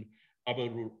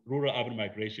 Rural-urban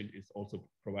migration is also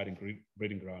providing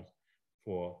breeding grounds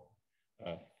for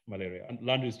malaria, and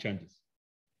land use changes.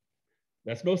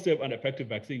 There's no safe and effective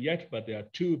vaccine yet, but there are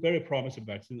two very promising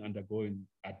vaccines undergoing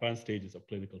advanced stages of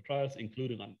clinical trials,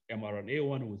 including an mRNA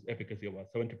one with efficacy of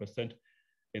about 70%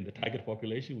 in the target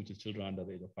population, which is children under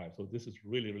the age of 5. So this is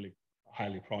really, really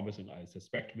highly promising. I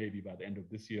suspect maybe by the end of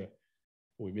this year,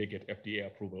 we may get FDA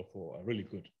approval for a really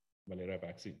good malaria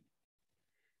vaccine,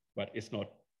 but it's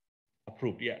not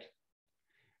approved yet.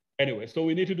 Anyway, so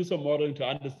we need to do some modeling to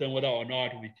understand whether or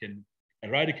not we can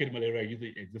eradicate malaria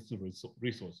using existing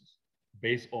resources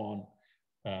based on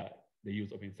the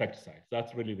use of insecticides.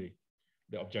 That's really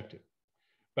the objective.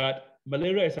 But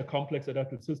malaria is a complex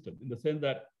adaptive system in the sense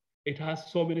that it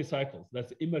has so many cycles. That's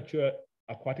the immature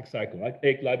aquatic cycle, like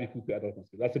egg, larvae, pupae, adult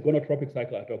mosquito. That's the gonotropic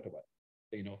cycle I talked about,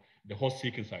 the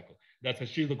host-seeking cycle. That's a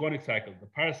schizogonic cycle, the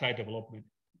parasite development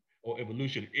or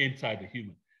evolution inside the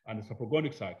human. And the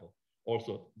saprogonic cycle,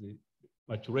 also the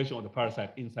maturation of the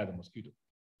parasite inside the mosquito.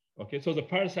 Okay, so the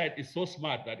parasite is so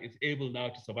smart that it's able now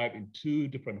to survive in two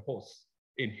different hosts,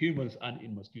 in humans and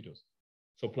in mosquitoes.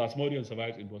 So Plasmodium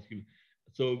survives in both humans.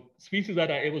 So species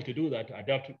that are able to do that, to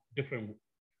adapt to different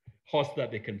hosts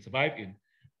that they can survive in,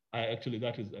 actually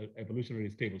that is an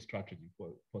evolutionary stable strategy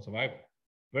for survival.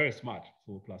 Very smart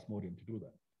for Plasmodium to do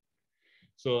that.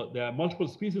 So there are multiple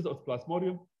species of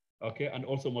Plasmodium, okay, and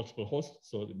also multiple hosts,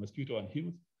 so the mosquito and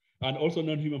humans, and also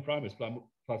non-human primates.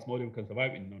 Plasmodium can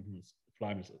survive in non-human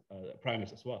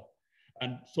primates as well.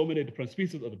 And so many different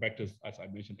species of the vectors, as I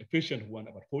mentioned, efficient one,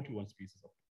 about 41 species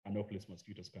of Anopheles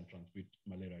mosquitoes can transmit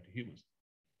malaria to humans.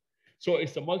 So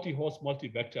it's a multi-host,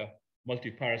 multi-vector,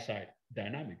 multi-parasite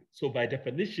dynamic. So by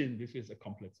definition, this is a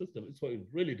complex system. So it's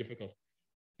really difficult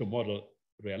to model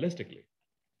realistically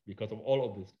because of all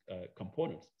of these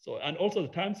components. So, and also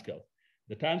the time scale.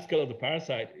 The time scale of the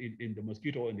parasite in the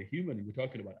mosquito and the human, we're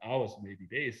talking about hours, maybe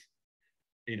days,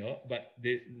 but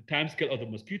the time scale of the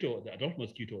mosquito, the adult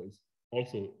mosquito, is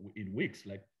also in weeks,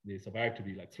 like they survive to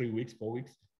be like 3 weeks, 4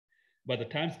 weeks. But the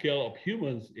time scale of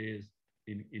humans is,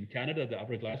 in Canada, the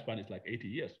average lifespan is like 80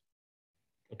 years.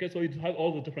 Okay, so it has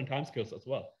all the different time scales as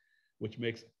well, which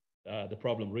makes the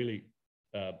problem really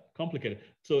complicated.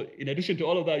 So in addition to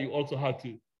all of that, you also have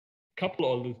to couple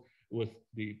all this with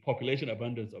the population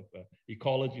abundance of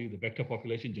ecology, the vector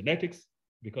population, genetics,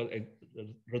 because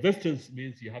resistance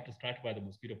means you have to stratify the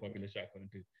mosquito population according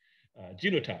to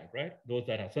genotype, right? Those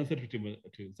that are sensitive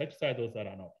to insecticide, those that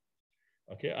are not.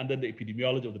 Okay, and then the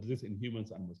epidemiology of the disease in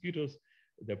humans and mosquitoes,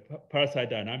 the parasite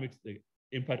dynamics, the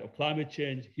impact of climate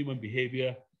change, human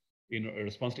behavior in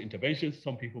response to interventions.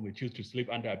 Some people may choose to sleep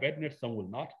under a bed net, some will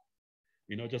not.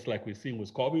 Just like we're seeing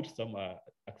with COVID, some are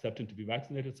accepting to be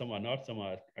vaccinated, some are not, some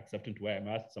are accepting to wear a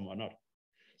mask, some are not.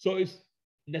 So it's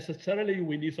necessarily,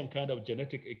 we need some kind of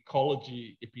genetic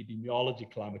ecology, epidemiology,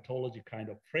 climatology kind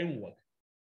of framework,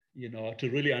 to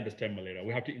really understand malaria.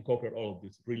 We have to incorporate all of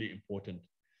these really important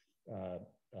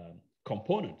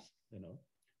components,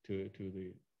 to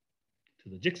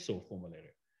the jigsaw for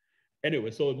malaria.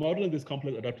 Anyway, so modeling this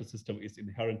complex adaptive system is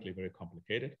inherently very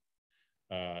complicated.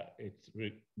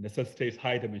 It necessitates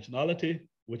high dimensionality,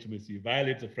 which means you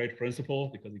violate the Fred principle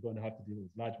because you're going to have to deal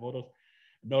with large models.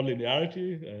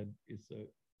 Nonlinearity is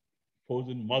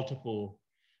posing multiple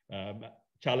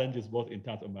challenges, both in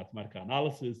terms of mathematical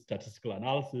analysis, statistical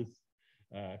analysis,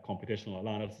 computational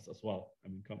analysis as well.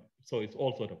 So it's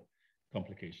all sort of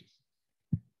complications.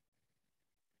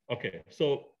 Okay,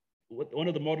 so one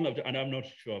of the model, and I'm not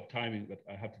sure of timing, but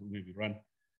I have to maybe run.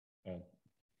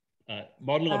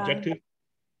 Modeling objective.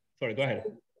 Sorry, go ahead.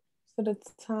 So the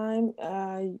time,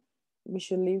 we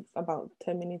should leave about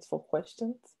 10 minutes for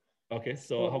questions. Okay,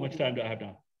 so how much time do I have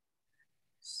now?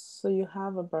 So you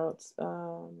have about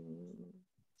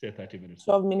say 30 minutes.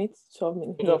 12 minutes. 12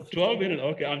 minutes. Oh, 12 minutes.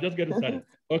 Okay, I'm just getting started.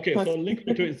 Okay, so link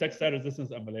between insecticide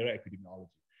resistance and malaria epidemiology.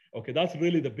 Okay, that's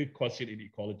really the big question in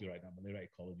ecology right now, malaria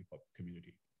ecology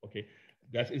community. Okay,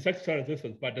 that's insecticide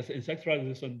resistance, but does insecticide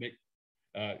resistance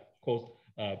cause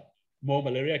more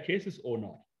malaria cases or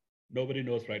not? Nobody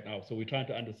knows right now. So we're trying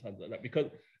to understand that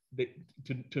because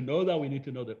to know that, we need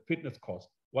to know the fitness cost,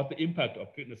 what the impact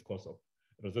of fitness cost of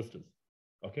resistance.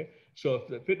 Okay, so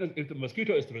if the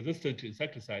mosquito is resistant to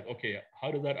insecticide, okay,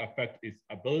 how does that affect its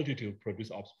ability to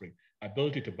produce offspring,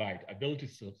 ability to bite, ability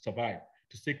to survive,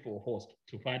 to seek for a host,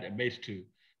 to find a mate to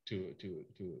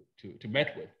mate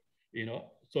with, you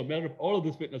know? So all of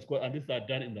these fitness costs, and these are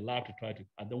done in the lab to try to,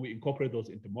 and then we incorporate those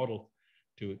into models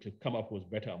to come up with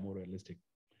better and more realistic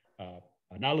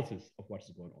analysis of what's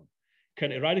going on.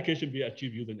 Can eradication be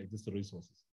achieved using existing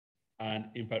resources and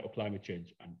impact of climate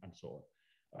change and so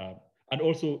on? And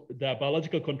also the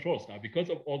biological controls now, because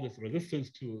of all this resistance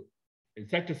to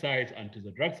insecticides and to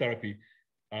the drug therapy,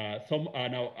 some are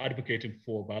now advocating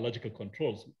for biological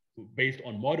controls, based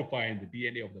on modifying the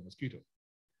DNA of the mosquito.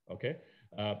 Okay,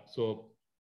 so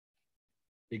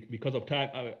because of time,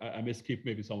 I may skip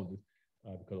maybe some of this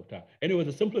because of time. Anyway,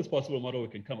 the simplest possible model we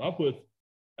can come up with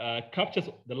captures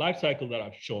the life cycle that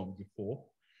I've shown before.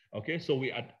 Okay, so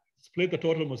we split the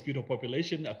total mosquito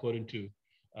population according to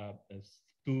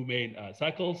two main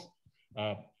cycles.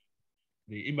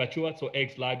 The immature, so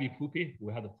eggs, larvae, pupae.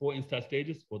 We have the 4 instar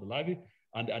stages for the larvae,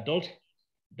 and the adult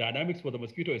dynamics for the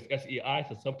mosquito is SEI,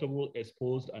 susceptible,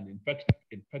 exposed, and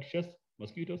infectious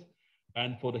mosquitoes.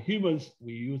 And for the humans,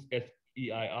 we use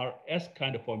SEIRS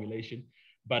kind of formulation,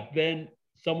 but then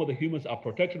some of the humans are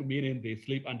protected, meaning they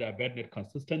sleep under a bed net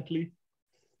consistently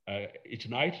each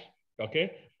night,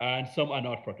 okay? And some are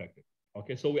not protected,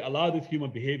 okay? So we allow this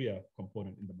human behavior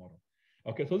component in the model.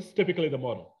 Okay, so this is typically the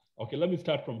model. Okay, let me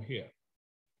start from here.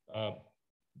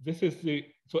 This is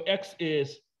so X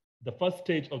is the first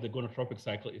stage of the gonotropic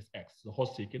cycle is X, the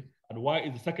host seeking, and Y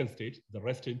is the second stage, the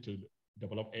resting to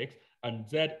develop eggs, and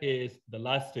Z is the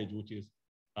last stage, which is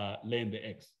laying the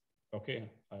eggs,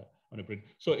 okay, on a breed.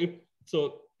 So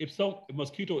if some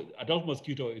mosquito, adult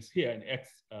mosquito is here in X,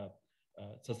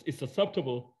 so it's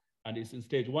susceptible and it's in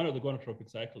stage 1 of the gonotropic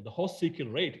cycle, the host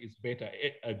seeking rate is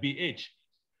BH,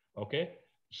 okay?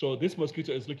 So this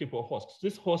mosquito is looking for a host.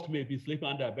 This host may be sleeping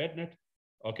under a bed net,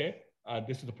 okay?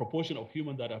 This is the proportion of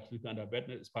humans that are sleeping under a bed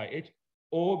net is pi H,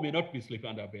 or may not be sleeping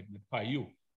under a bed net, pi U.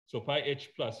 So pi H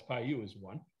plus pi U is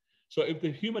 1. So if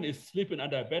the human is sleeping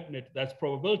under a bed net, that's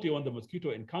probability when the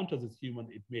mosquito encounters this human,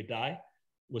 it may die,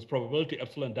 with probability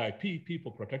epsilon di P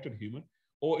for protected human,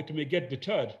 or it may get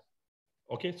deterred,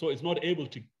 okay? So it's not able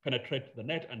to penetrate the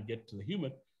net and get to the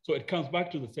human. So it comes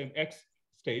back to the same X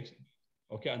stage,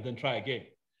 okay, and then try again.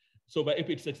 So, but if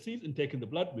it succeeds in taking the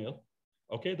blood meal,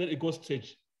 okay, then it goes to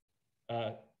stage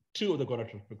 2 of the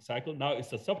gonotropic cycle. Now it's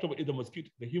susceptible if the mosquito,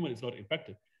 the human is not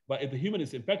infected. But if the human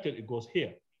is infected, it goes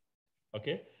here,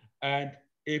 okay? And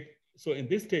if, so in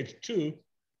this stage 2,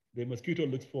 the mosquito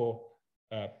looks for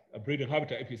a breeding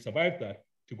habitat, if it survives that,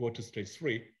 to go to stage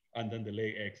 3, and then they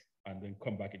lay eggs, and then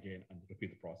come back again and repeat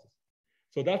the process.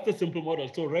 So that's the simple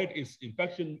model. So red is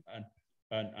infection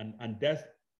and death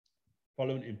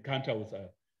following encounter with a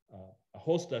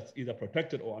host that's either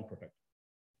protected or unprotected.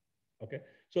 Okay,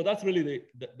 so that's really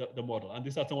the model. And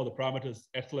these are some of the parameters.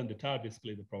 Epsilon deter,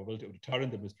 basically the probability of deterring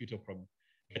the mosquito from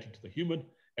getting to the human.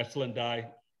 Epsilon die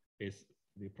is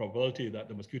the probability that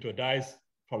the mosquito dies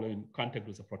following contact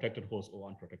with a protected host or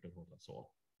unprotected host, and so on.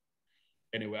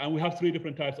 Anyway, and we have 3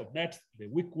 different types of nets. The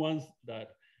weak ones that,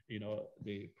 you know,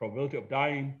 the probability of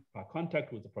dying per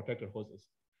contact with the protected host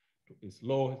is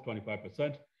low,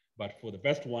 25%. But for the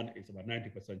best one, it's about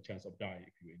 90% chance of dying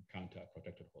if you encounter a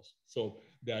protected host. So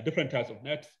there are different types of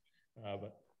nets,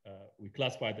 but we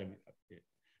classify them.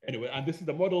 Anyway, and this is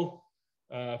the model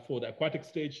for the aquatic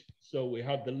stage. So we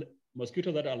have the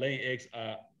mosquitoes that are laying eggs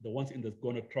are the ones in the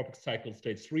gonotropic cycle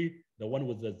stage 3, the one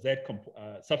with the Z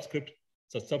subscript,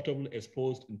 susceptible,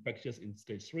 exposed, infectious in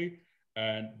stage 3.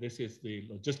 And this is the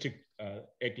logistic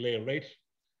egg layer rate.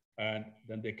 And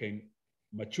then they can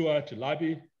mature to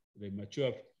larvae. They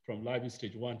mature from larvae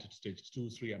stage 1 to stage 2,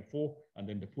 3, and 4, and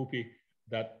then the pupae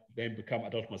that then become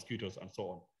adult mosquitoes and so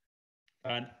on.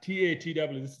 And TA,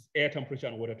 TW, this is air temperature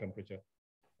and water temperature.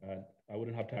 And I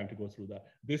wouldn't have time to go through that.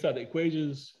 These are the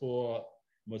equations for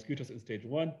mosquitoes in stage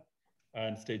 1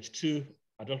 and stage 2,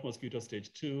 adult mosquitoes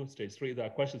stage 2, stage 3. There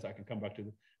are questions I can come back to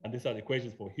them. And these are the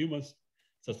equations for humans: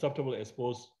 susceptible,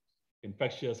 exposed,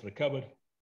 infectious, recovered.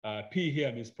 P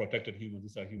here means protected humans.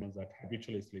 These are humans that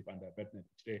habitually sleep under a bed net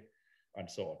each day, and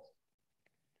so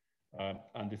on.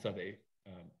 And these are the,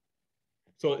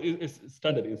 so it's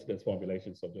standard incidence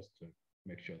formulation. So just to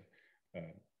make sure,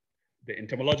 the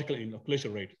entomological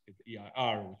inoculation rate is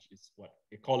EIR, which is what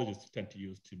ecologists tend to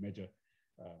use to measure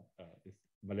this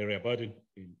malaria burden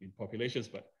in populations.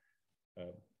 But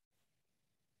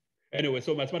anyway,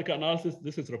 so mathematical analysis,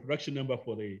 this is reproduction number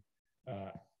for the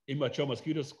immature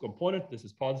mosquitoes component. This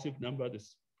is positive number.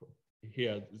 This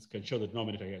here, this can show the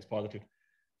denominator here is positive.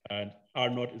 And R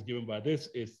naught is given by this,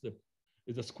 is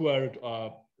the square root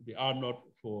of the R naught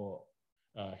for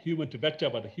human to vector,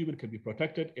 but the human can be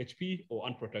protected, HP, or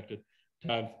unprotected,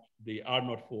 times the R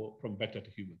naught from vector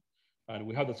to human. And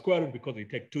we have the square root because it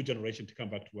takes 2 generations to come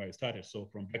back to where it started. So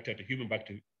from vector to human back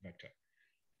to vector.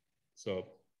 So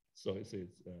it is,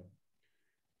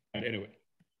 and anyway.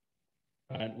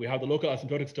 And we have the local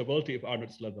asymptotic stability if R naught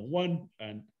is less than 1,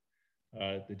 and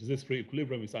the disease-free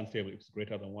equilibrium is unstable if it's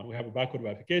greater than 1. We have a backward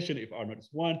verification if R naught is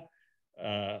 1.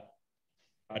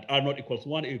 At R naught equals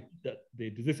 1, if the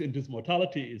disease-induced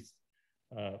mortality is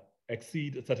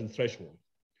exceed a certain threshold.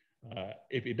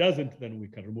 If it doesn't, then we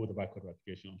can remove the backward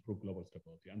verification and prove global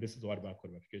stability. And this is what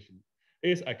backward verification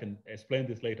is. I can explain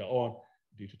this later on.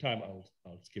 Due to time, I'll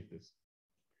skip this.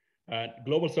 And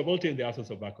global stability in the absence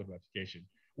of backward verification,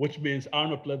 which means R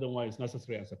not less than 1 is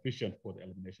necessary and sufficient for the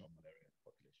elimination of malaria in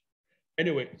the population.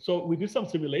 Anyway, so we did some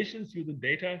simulations using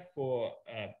data for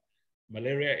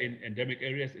malaria in endemic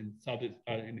areas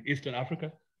in Eastern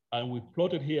Africa. And we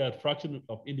plotted here a fraction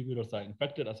of individuals that are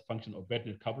infected as a function of bed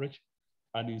net coverage.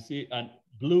 And you see, and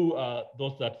blue are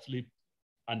those that sleep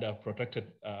under protected,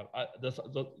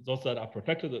 those that are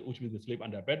protected, which means they sleep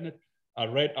under a bed net.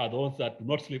 Red are those that do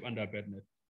not sleep under a bed net.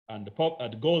 And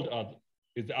the gold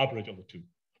is the average of the two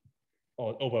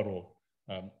overall.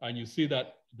 And you see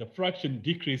that the fraction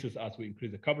decreases as we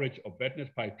increase the coverage of bed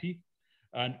net by P.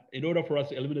 And in order for us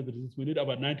to eliminate the disease, we need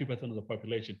about 90% of the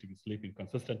population to be sleeping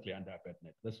consistently under a bed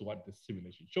net. That's what this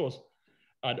simulation shows.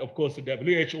 And of course, the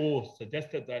WHO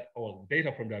suggested that, or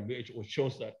data from the WHO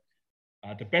shows that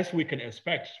the best we can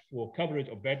expect for coverage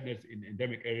of bed nets in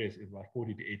endemic areas is about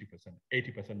 40 to 80%.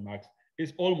 80% max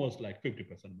is almost like 50%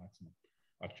 maximum,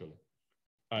 actually.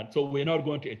 And so we're not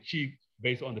going to achieve,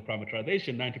 based on the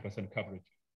parameterization, 90% coverage.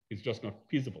 It's just not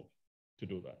feasible to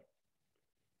do that,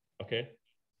 okay?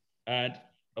 And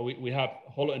we have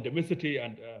holoendemicity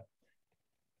and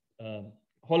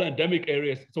holoendemic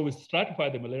areas. So we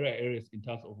stratify the malaria areas in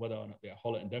terms of whether or not they are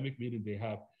holoendemic, meaning they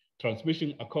have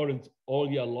transmission occurrence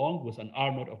all year long with an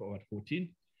R naught of about 14,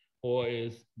 or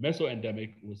is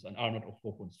mesoendemic with an R naught of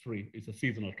 4.3. It's a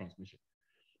seasonal transmission.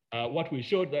 What we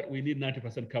showed that we need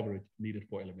 90% coverage needed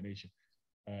for elimination.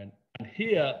 And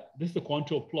here, this is the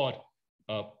contour plot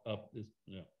of this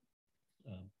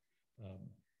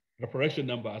reparation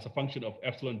number as a function of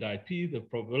epsilon diet P, the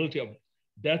probability of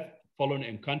death following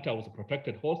encounter with a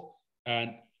protected host,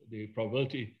 and the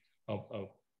probability of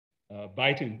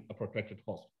biting a protected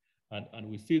host. And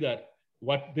we see that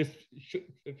what this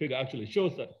figure actually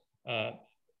shows that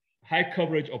high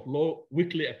coverage of low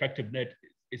weekly effective net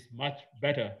is much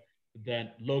better than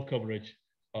low coverage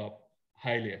of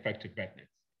highly effective bed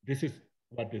nets. This is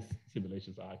what these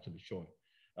simulations are actually showing.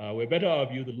 We're better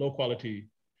off view the low quality.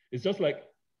 It's just like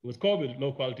with COVID,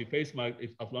 low quality face mask,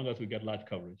 as long as we get large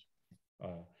coverage,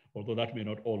 although that may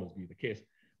not always be the case.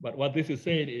 But what this is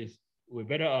saying is we're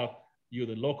better off use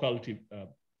the low quality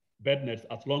bed nets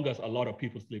as long as a lot of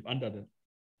people sleep under them,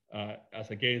 as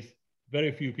against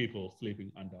very few people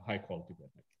sleeping under high quality bed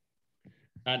nets.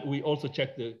 And we also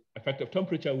check the effective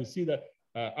temperature. We see that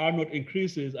R naught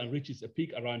increases and reaches a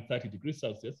peak around 30 degrees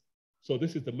Celsius. So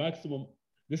this is the maximum,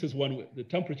 this is when the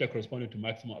temperature corresponding to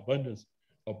maximum abundance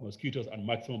of mosquitoes and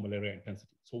maximum malaria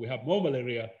intensity. So we have more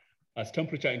malaria as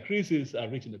temperature increases,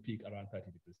 reaching the peak around 30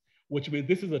 degrees, which means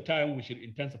this is the time we should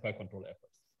intensify control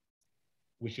efforts.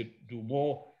 We should do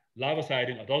more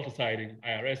larviciding, adulticiding,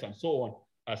 IRS, and so on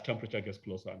as temperature gets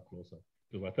closer and closer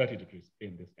to about 30 degrees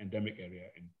in this endemic area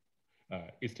in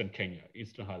Eastern Kenya,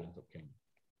 Eastern Highlands of Kenya.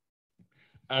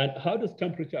 And how does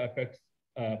temperature affect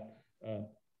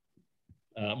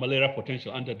malaria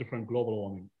potential under different global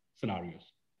warming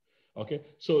scenarios? Okay,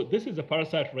 so this is the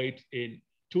parasite rate in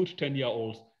 2 to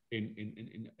 10-year-olds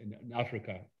in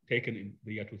Africa taken in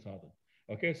the year 2000.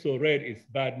 Okay, so red is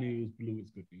bad news, blue is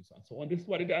good news, and so on. This is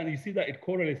what it, and you see that it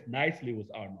correlates nicely with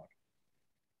R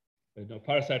naught, the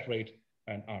parasite rate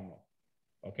and R naught.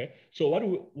 Okay, so what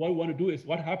we want to do is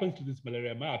what happens to this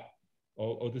malaria map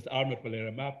or this R naught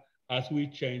malaria map as we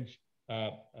change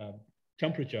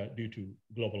temperature due to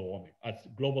global warming, as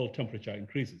global temperature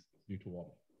increases due to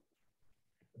warming.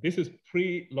 This is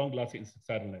pre-long-lasting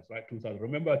insecticidal nets, right? 2000.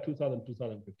 Remember,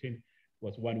 2015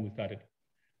 was when we started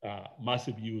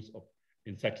massive use of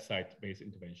insecticide-based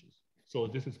interventions. So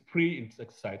this is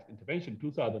pre-insecticide intervention,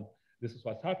 2000. This is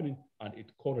what's happening, and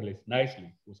it correlates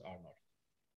nicely with R naught.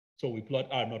 So we plot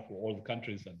R naught for all the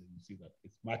countries, and then you see that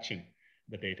it's matching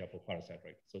the data for parasite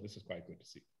rate. So this is quite good to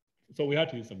see. So we had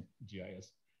to use some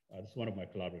GIS. This is one of my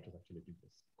collaborators actually did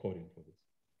this coding for this.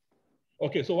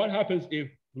 Okay, so what happens if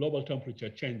global temperature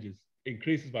changes,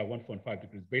 increases by 1.5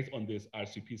 degrees based on this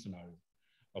RCP scenario,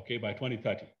 okay, by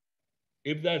 2030?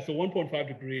 If there's a 1.5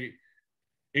 degree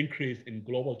increase in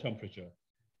global temperature,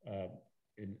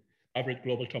 in average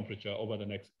global temperature over the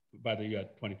next, by the year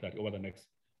 2030, over the next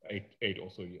eight or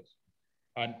so years.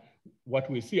 And what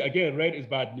we see, again, red is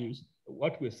bad news.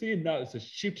 What we're seeing now is a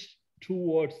shift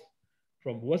towards,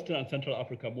 from Western and Central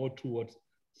Africa, more towards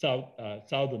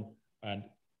Southern and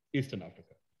Eastern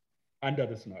Africa, under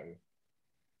the scenario.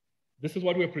 This is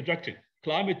what we're projecting.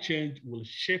 Climate change will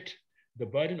shift the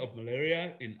burden of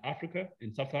malaria in Africa,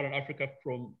 in Sub-Saharan Africa,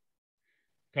 from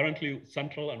currently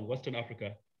Central and Western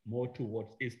Africa, more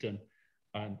towards Eastern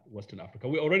and Western Africa.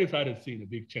 We already started seeing a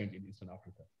big change in Eastern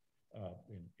Africa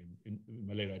in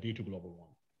malaria due to global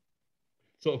warming.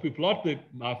 So if we plot the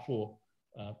map for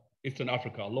Eastern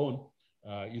Africa alone,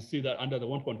 you see that under the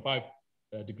 1.5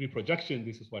 degree projection,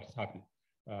 this is what is happening.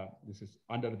 This is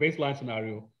under the baseline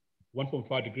scenario,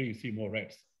 1.5 degree, you see more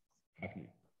reds happening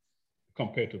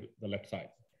compared to the left side.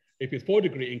 If it's 4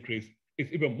 degree increase,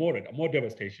 it's even more red, more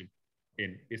devastation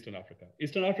in Eastern Africa.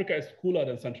 Eastern Africa is cooler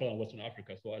than Central and Western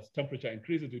Africa. So as temperature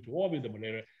increases due to warming, the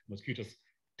malaria mosquitoes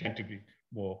tend to be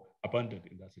more abundant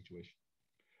in that situation.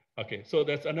 Okay, so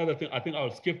that's another thing. I think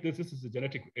I'll skip this. This is the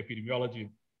genetic epidemiology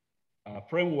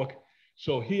framework.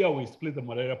 So here we split the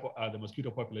malaria, the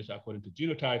mosquito population according to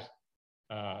genotypes,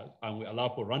 and we allow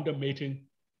for random mating.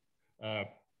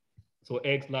 So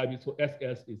eggs, live, so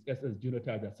SS is SS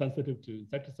genotype that's sensitive to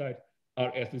insecticide.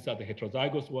 RS, these are the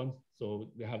heterozygous ones.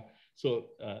 So they have,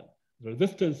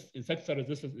 resistance, insecticide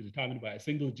resistance is determined by a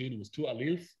single gene with 2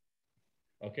 alleles.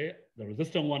 Okay, the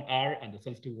resistant one R and the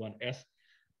sensitive one S.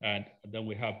 And then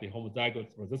we have the homozygous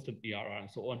resistant ERR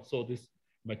and so on. So this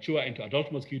mature into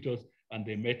adult mosquitoes and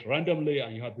they mate randomly,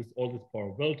 and you have all these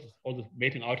probabilities, all these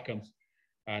mating outcomes,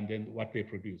 and then what they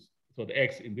produce. So the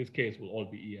eggs in this case will all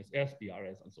be ESS,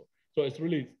 ERS, and so on. So it's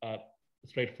really a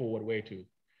straightforward way to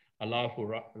allow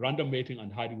for random mating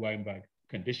and Hardy-Weinberg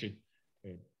condition.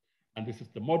 And this is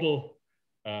the model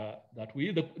that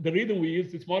the reason we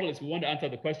use this model is we want to answer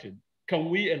the question, can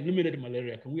we eliminate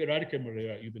malaria? Can we eradicate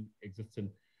malaria using existing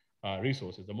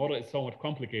resources? The model is somewhat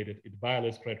complicated. It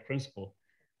violates trade principle,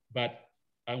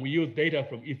 and we use data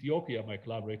from Ethiopia. My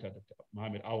collaborator, Dr.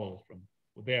 Mohammed Awal, is from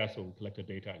there, so we collected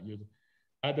data and used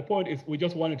it. The point is we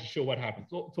just wanted to show what happens.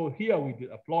 So here we did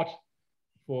a plot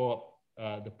for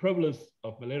the prevalence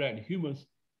of malaria in humans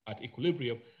at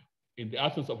equilibrium in the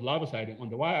absence of larviciding. On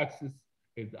the y-axis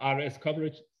is the RS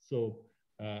coverage,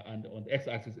 and on the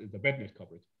x-axis is the bednet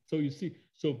coverage. So you see,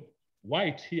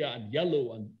 white here and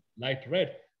yellow and light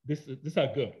red, these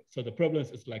are good. So the prevalence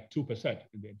is like 2%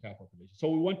 in the entire population. So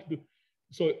we want to do,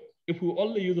 so if we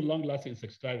only use a long-lasting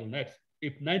insecticidal nets,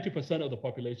 if 90% of the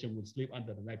population would sleep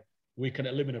under the net, we can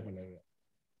eliminate malaria.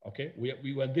 Okay,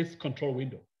 we want this control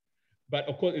window. But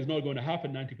of course, it's not going to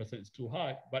happen. 90% is too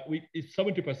high. But if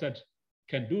 70%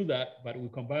 can do that, but we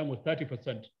combine with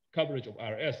 30% coverage of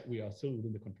RS, we are still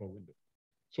within the control window.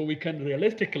 So we can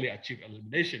realistically achieve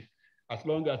elimination as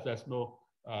long as there's no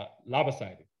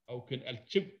larviciding. We can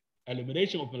achieve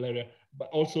elimination of malaria, but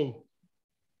also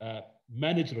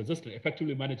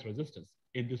effectively manage resistance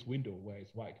in this window where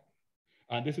it's wide.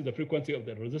 And this is the frequency of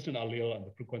the resistant allele and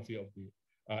the frequency of the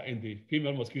in the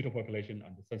female mosquito population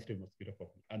and the sensitive mosquito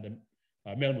population and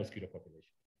the male mosquito population.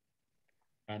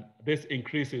 And this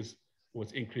increases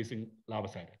with increasing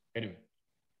larviciding. Anyway,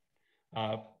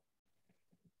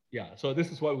 so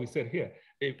this is what we said here.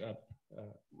 If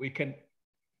we can,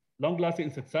 long-lasting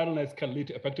insecticidal nets can lead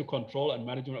to effective control and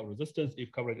management of resistance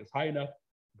if coverage is high enough,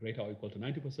 greater or equal to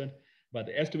 90%. But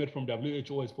the estimate from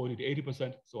WHO is 40 to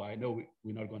 80%. So I know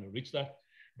we're not going to reach that.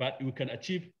 But we can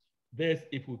achieve this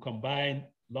if we combine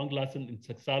long-lasting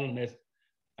insecticidal nets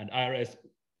and IRS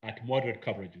at moderate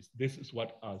coverages. This is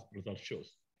what our result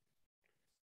shows.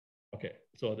 Okay,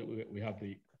 so we have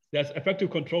there's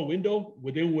effective control window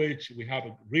within which we have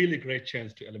a really great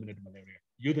chance to eliminate malaria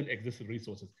using existing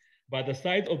resources. But the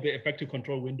size of the effective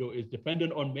control window is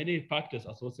dependent on many factors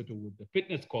associated with the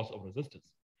fitness cost of resistance,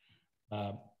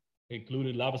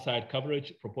 including larvicide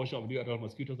coverage, proportion of new adult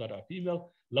mosquitoes that are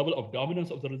female, level of dominance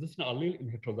of the resistant allele in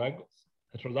heterozygous.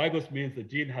 Heterozygous means the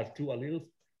gene has 2 alleles.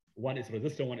 One is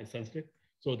resistant, one is sensitive.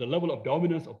 So the level of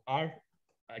dominance of R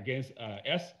against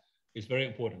S is very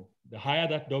important. The higher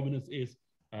that dominance is,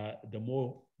 the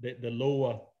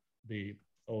lower the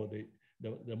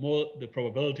more the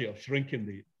probability of shrinking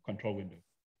the control window.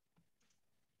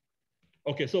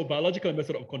 Okay, so biological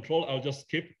method of control, I'll just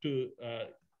skip to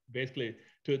basically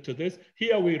to this.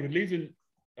 Here we're releasing,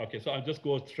 okay, so I'll just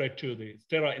go straight to the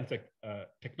sterile insect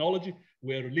technology.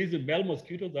 We're releasing male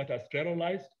mosquitoes that are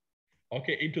sterilized,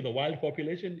 okay, into the wild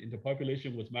population, into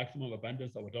population with maximum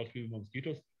abundance of adult female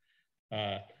mosquitoes,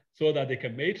 so that they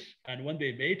can mate. And when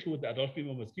they mate with the adult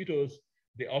female mosquitoes,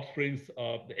 the offsprings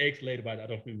of the eggs laid by the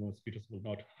adult female mosquitoes will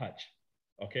not hatch.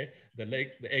 Okay, the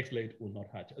eggs laid will not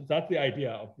hatch. That's the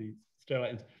idea of the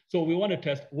sterile. So we want to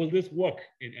test, will this work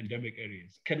in endemic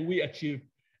areas? Can we achieve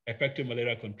effective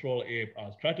malaria control if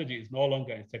our strategy is no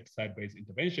longer insecticide-based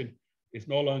intervention, it's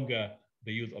no longer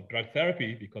the use of drug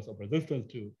therapy because of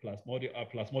resistance to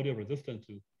plasmodium resistance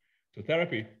to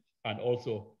therapy, and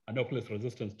also Anopheles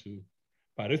resistance to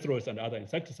pyrethroids and other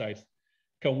insecticides?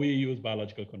 Can we use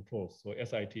biological controls? So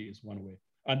SIT is one way.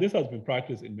 And this has been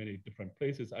practiced in many different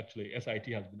places. Actually, SIT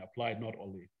has been applied not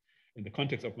only in the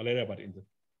context of malaria, but in the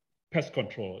pest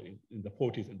control in the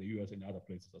 40s in the US and other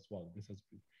places as well. This has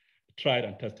been tried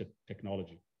and tested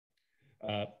technology.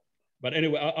 But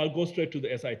anyway, I'll go straight to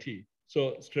the SIT.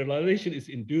 So sterilization is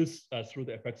induced through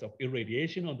the effects of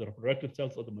irradiation on the reproductive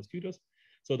cells of the mosquitoes.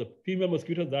 So the female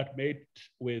mosquitoes that mate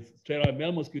with sterile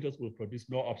male mosquitoes will produce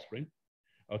no offspring,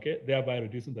 okay, thereby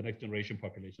reducing the next generation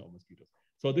population of mosquitoes.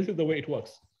 So this is the way it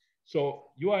works. So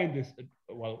you are in this,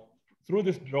 well, through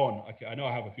this drone, okay, I know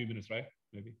I have a few minutes, right?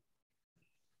 Maybe.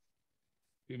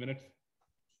 Few minutes?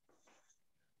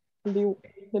 Maybe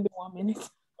 1 minute.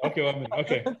 Okay, 1 minute,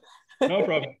 okay. No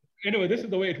problem. Anyway, this is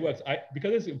the way it works,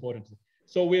 because it's important.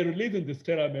 So we're releasing the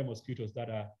sterile male mosquitoes that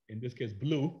are, in this case,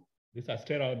 blue. These are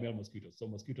sterile male mosquitoes, so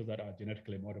mosquitoes that are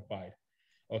genetically modified,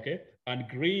 okay? And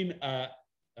green are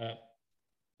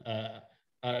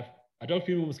adult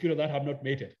female mosquitoes that have not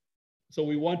mated. So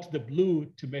we want the blue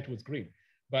to mate with green.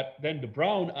 But then the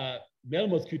brown are male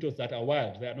mosquitoes that are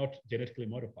wild. They are not genetically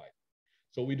modified.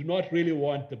 So we do not really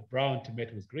want the brown to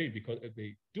mate with green, because if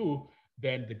they do,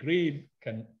 then the green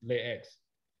can lay eggs,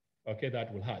 okay,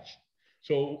 that will hatch.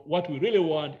 So what we really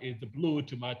want is the blue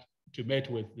to mate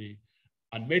with the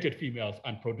unmated females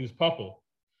and produce purple.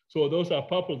 So those are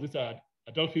purple, these are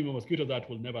adult female mosquitoes that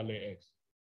will never lay eggs,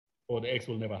 or the eggs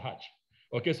will never hatch.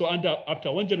 Okay, so after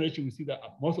one generation, we see that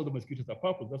most of the mosquitoes are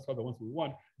purple. That's not the ones we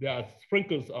want. There are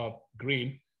sprinkles of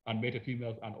green unmated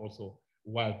females and also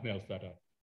wild males that are.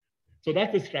 So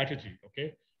that's the strategy,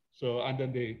 okay? So, and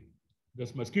then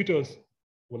those mosquitoes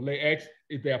will lay eggs.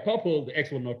 If they are purple, the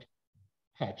eggs will not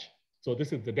hatch. So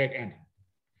this is the dead end.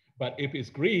 But if it's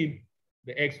green,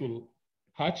 the eggs will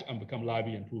hatch and become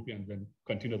larvae and pupae and then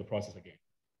continue the process again.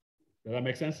 Does that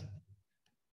make sense?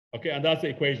 Okay, and that's the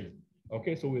equation.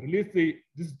 Okay, so we release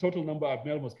this is total number of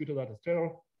male mosquitoes that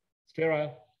are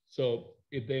sterile. So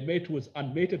if they mate with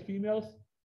unmated females,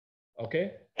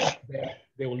 okay,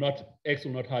 they will not, eggs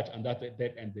will not hatch, and that's the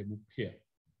dead end, they move here.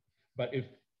 But if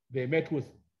they mate with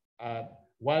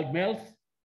wild males,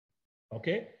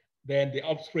 okay, then the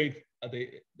offspring,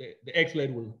 the eggs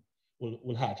laid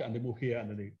will hatch, and they move here, and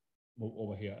then they move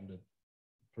over here, and then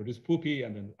produce pupae,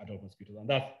 and then adult mosquitoes, and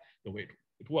that's the way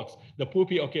it works. The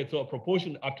pupae, okay, so a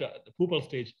proportion after the pupal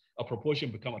stage, a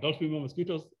proportion become adult female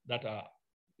mosquitoes that are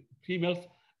females,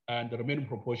 and the remaining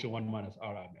proportion 1 minus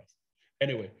RR males.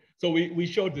 Anyway, so we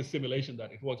showed this simulation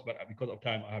that it works, but because of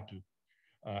time, I have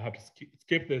to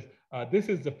skip this. This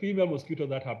is the female mosquitoes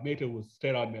that have mated with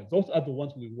sterile males. Those are the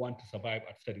ones we want to survive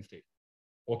at steady state.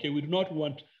 Okay, we do not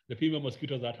want the female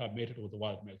mosquitoes that have mated with the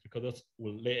wild males, because those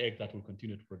will lay eggs that will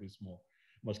continue to produce more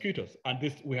mosquitoes. And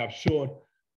this we have shown.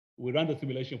 We ran the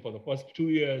simulation for the first 2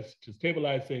 years to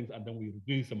stabilize things, and then we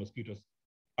reduce the mosquitoes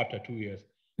after 2 years,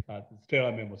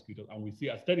 sterile male mosquitoes. And we see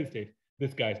at steady state,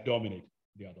 these guys dominate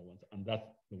the other ones, and that's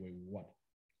the way we want.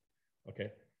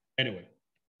 Okay, anyway.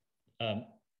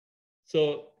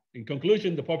 So in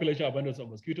conclusion, the population abundance of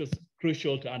mosquitoes is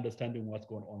crucial to understanding what's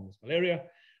going on with malaria.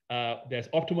 There's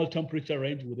optimal temperature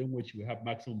range within which we have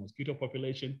maximum mosquito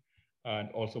population.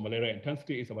 And also malaria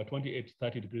intensity is about 28 to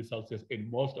 30 degrees Celsius in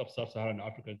most of sub-Saharan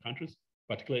African countries,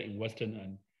 particularly in Western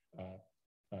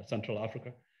and Central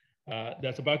Africa.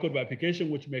 There's a barcode application,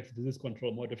 which makes disease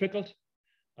control more difficult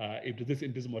if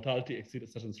disease-induced mortality exceeds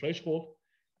a certain threshold.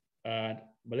 And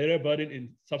malaria burden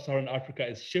in sub-Saharan Africa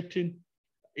is shifting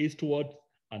eastward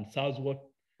and southward,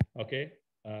 okay,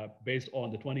 based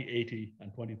on the 2080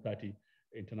 and 2030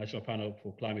 International Panel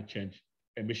for Climate Change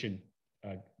emission,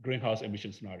 greenhouse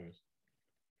emission scenarios.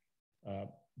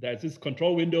 There's this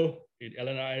control window in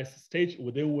LNIS stage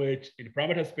within which, in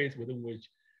parameter space within which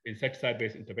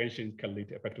insecticide-based intervention can lead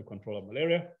to effective control of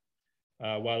malaria,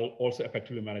 while also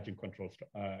effectively managing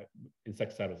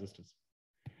insecticide resistance.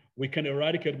 We can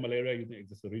eradicate malaria using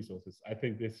existing resources. I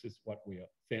think this is what we are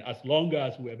saying, as long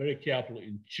as we are very careful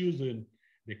in choosing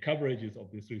the coverages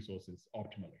of these resources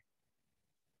optimally.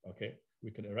 Okay,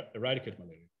 we can eradicate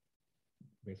malaria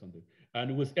based on this.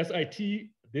 And with SIT,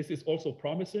 this is also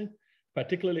promising,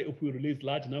 particularly if we release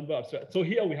large number of, so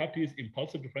here we have to use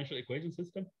impulsive differential equation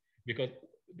system, because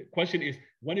the question is,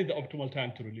 when is the optimal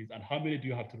time to release, and how many do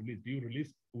you have to release? Do you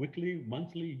release weekly,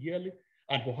 monthly, yearly?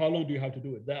 And for how long do you have to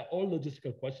do it? There are all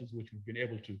logistical questions which we've been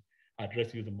able to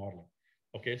address using modeling.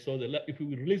 Okay, so if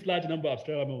we release large number of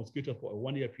sterile mosquitoes for a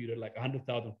 1 year period, like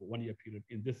 100,000 for 1 year period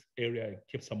in this area,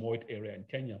 Cape Samoyed area in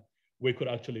Kenya, we could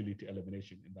actually lead to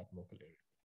elimination in that local area.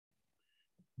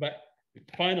 But the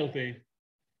final thing,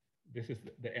 this is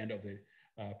the end of the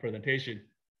presentation.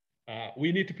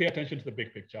 We need to pay attention to the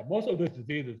big picture. Most of these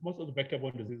diseases, most of the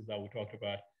vector-borne diseases that we talked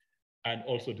about, and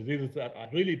also diseases that are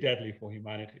really deadly for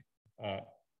humanity,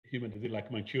 human disease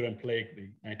like Manchurian plague, the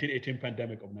 1918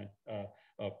 pandemic of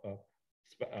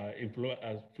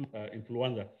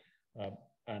influenza,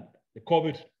 and the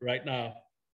COVID right now,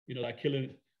 are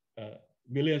killing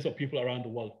millions of people around the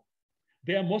world.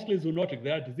 They are mostly zoonotic.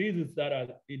 They are diseases that are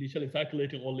initially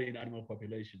circulating only in animal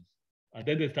populations. And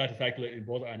then they start to circulate in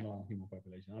both animal and human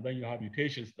populations. And then you have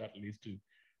mutations that leads to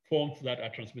forms that are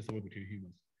transmissible between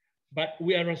humans. But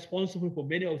we are responsible for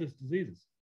many of these diseases.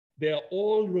 They are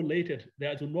all related. They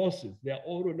are zoonoses. They are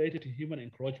all related to human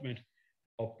encroachment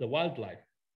of the wildlife,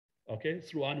 okay,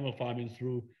 through animal farming,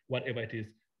 through whatever it is,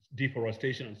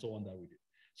 deforestation and so on that we do.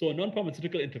 So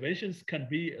non-pharmaceutical interventions can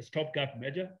be a stopgap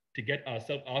measure to get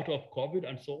ourselves out of COVID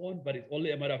and so on, but it's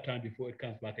only a matter of time before it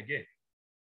comes back again,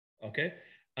 okay?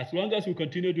 As long as we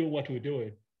continue doing what we're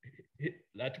doing,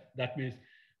 that means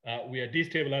we are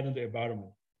destabilizing the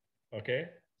environment, okay?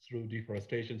 Through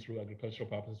deforestation, through agricultural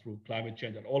purposes, through climate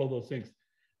change, and all of those things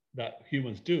that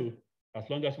humans do. As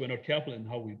long as we're not careful in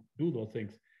how we do those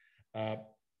things,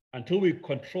 until we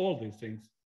control these things,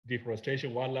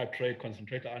 deforestation, wildlife trade,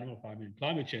 concentrated animal farming, and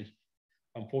climate change,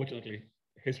 unfortunately,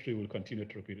 history will continue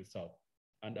to repeat itself.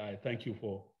 And I thank you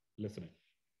for listening.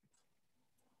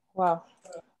 Wow.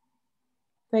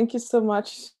 Thank you so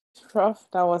much, Prof.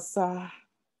 That was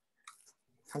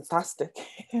fantastic.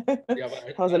 Yeah,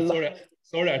 but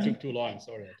sorry I took too long.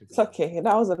 Sorry. It's okay.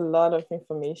 That was a lot of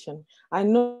information. I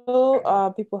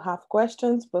know people have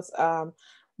questions, but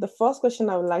the first question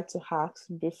I would like to ask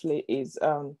briefly is,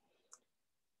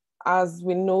 as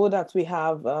we know that we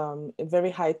have a very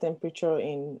high temperature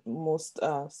in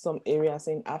some areas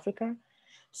in Africa.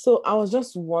 So I was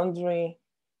just wondering,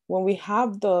 when we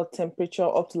have the temperature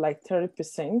up to like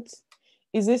 30%,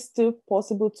 is it still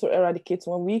possible to eradicate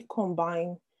when we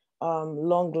combine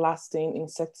long-lasting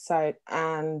insecticide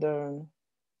and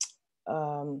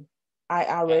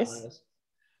IRS?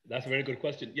 That's a very good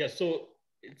question. Yes, so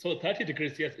 30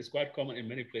 degrees, yes, is quite common in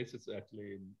many places,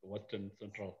 actually, in Western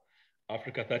Central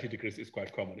Africa. 30 degrees is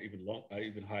quite common,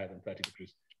 even higher than 30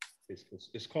 degrees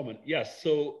is common. Yes,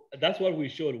 so that's what we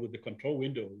showed with the control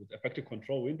window, with effective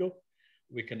control window.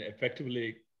 We can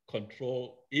effectively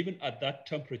control even at that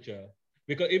temperature,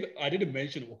 because I didn't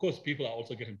mention, of course, people are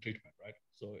also getting treatment, right?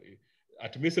 So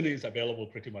artemisinin is available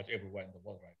pretty much everywhere in the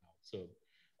world right now. So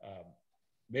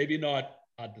maybe not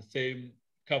at the same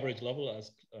coverage level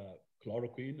as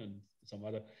chloroquine and some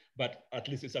other, but at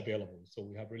least it's available. So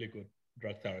we have really good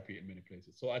drug therapy in many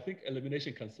places. So I think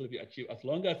elimination can still be achieved as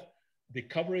long as the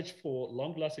coverage for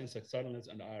long-lasting insecticidalness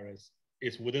and IRS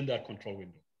is within that control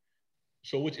window.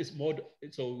 So which is more,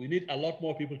 so we need a lot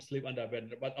more people to sleep under a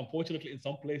bed. But unfortunately, in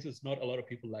some places, not a lot of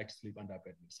people like to sleep under a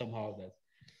bed. Somehow that,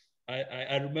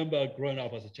 I remember growing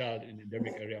up as a child in an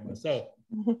endemic area myself.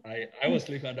 I was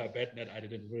sleeping under a bed and I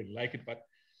didn't really like it. But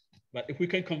if we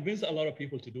can convince a lot of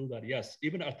people to do that, yes,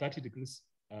 even at 30 degrees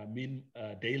mean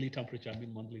daily temperature,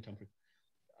 mean monthly temperature,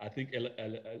 I think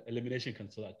elimination can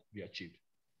still be achieved.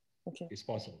 Okay. It's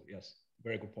possible, yes.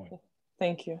 Very good point.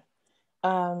 Thank you.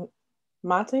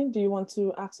 Martin, do you want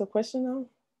to ask a question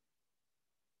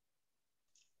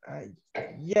now?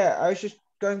 Yeah, I was just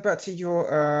going back to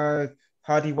your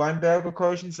Hardy-Weinberg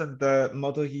equations and the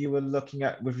model you were looking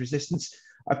at with resistance.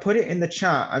 I put it in the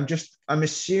chat. I'm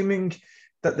assuming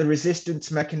that the resistance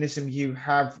mechanism you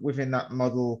have within that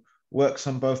model works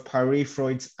on both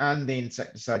pyrethroids and the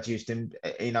insecticides used in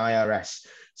IRS.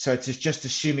 So it's just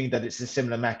assuming that it's a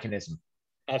similar mechanism.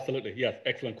 Absolutely, yes.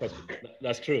 Excellent question.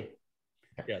 That's true.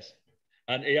 Yes.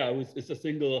 And yeah, it's a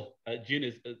single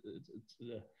gene.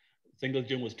 Single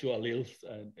gene with two alleles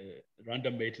and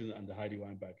random mating and the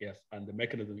Hardy-Weinberg, yes. And the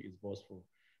mechanism is both for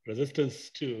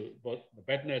resistance to both the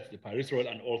bed nets, the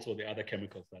pyrethroid, and also the other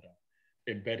chemicals that are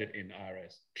embedded in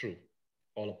IRS. True,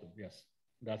 all of them, yes.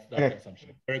 That's okay. The assumption.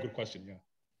 Very good question, yeah.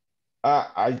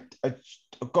 I've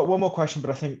got one more question,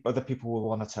 but I think other people will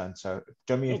want to turn. So,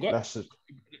 go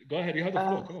ahead, you have the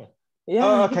floor, come on. Yeah.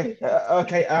 Oh, okay,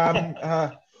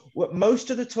 okay. Well, most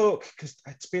of the talk, because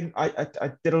it's been, I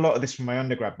did a lot of this from my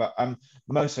undergrad, but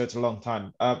most of it's a long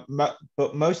time.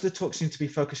 But most of the talk seems to be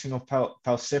focusing on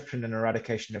falciparum and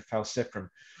eradication of falciparum.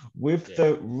 With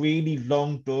the really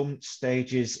long dormant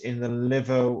stages in the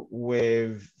liver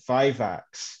with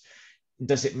Vivax,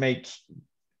 does it make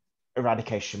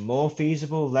eradication more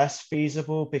feasible, less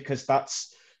feasible? Because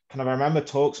that's kind of, I remember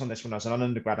talks on this when I was an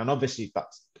undergrad, and obviously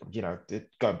that's,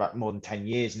 going back more than 10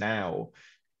 years now.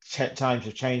 Times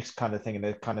have changed, kind of thing, and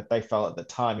they felt at the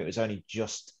time it was only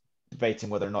just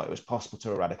debating whether or not it was possible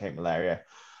to eradicate malaria.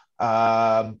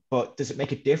 But does it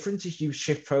make a difference if you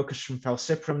shift focus from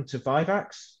falciparum to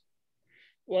Vivax?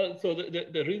 Well, so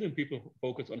the reason people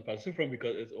focus on falciparum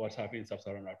because it's what's happening in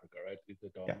sub-Saharan Africa, right? It's the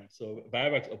dominant. Yeah. So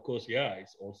biovacs, of course, yeah,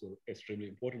 it's also extremely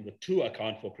important. The two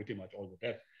account for pretty much all the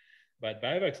death, but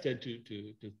biovacs tend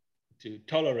to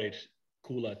tolerate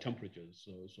cooler temperatures.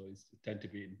 So it's tend to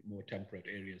be in more temperate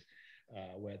areas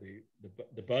where the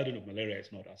burden of malaria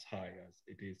is not as high as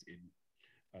it is in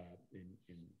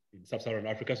sub-Saharan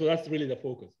Africa. So that's really the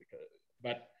focus.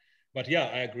 But yeah,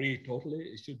 I agree totally.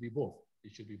 It should be both.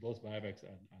 It should be both biovacs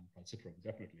and falciparum,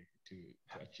 definitely, to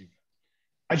achieve.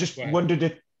 I just wondered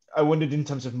if I wondered in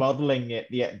terms of modeling it,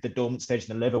 the dormant stage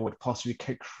in the liver would possibly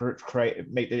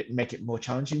make it more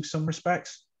challenging in some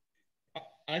respects.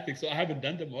 I think so. I haven't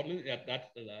done the modeling at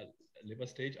that liver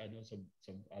stage. I know some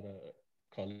other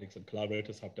colleagues and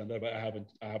collaborators have done that, but I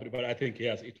haven't. But I think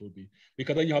yes, it will be,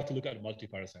 because then you have to look at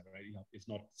multi-parasite, right? It's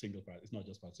not single parasite. It's not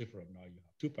just falciparum. Now you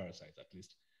have two parasites at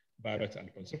least, biovacs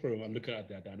and falciparum. I'm looking at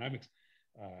their dynamics.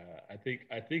 I think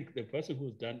the person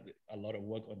who's done a lot of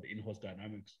work on the in-host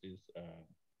dynamics is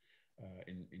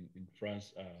in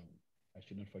France. I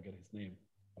should not forget his name.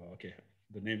 Okay,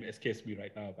 the name escapes me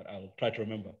right now, but I'll try to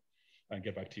remember and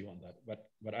get back to you on that.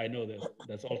 But I know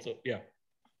there's also, yeah.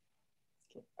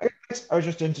 I was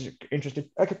just interested.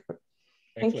 Okay.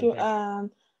 Thank you.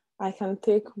 I can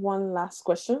take one last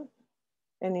question.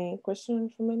 Any question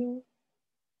from anyone?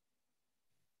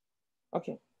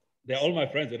 Okay. They're all my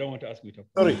friends. They don't want to ask me to.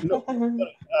 Sorry, no.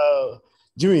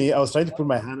 Jimmy, I was trying to put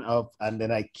my hand up and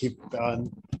then I keep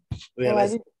on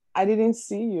realizing. I didn't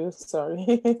see you.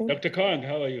 Sorry. Dr. Kong,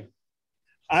 how are you?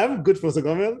 I'm good, Professor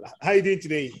Gumel. How are you doing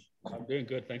today? I'm doing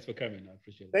good. Thanks for coming. I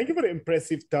appreciate it. Thank you for the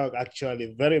impressive talk,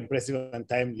 actually. Very impressive and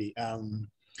timely.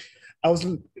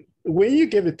 When you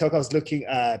gave the talk, I was looking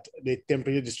at the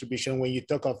temperature distribution when you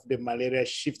talk of the malaria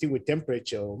shifting with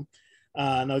temperature.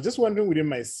 And I was just wondering within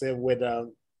myself whether,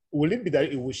 will it be that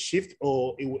it will shift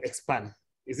or it will expand?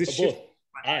 Is it shift? Both.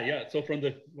 Yeah. So from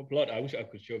the plot, I wish I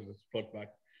could show this plot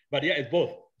back. But yeah, it's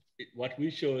both. What we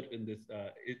showed in this,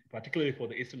 particularly for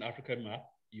the Eastern African map,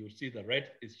 you see the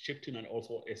red is shifting and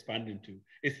also expanding too.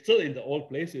 It's still in the old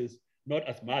places, not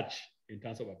as much in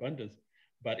terms of abundance,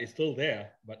 but it's still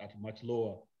there, but at a much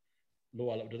lower.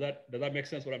 Does that make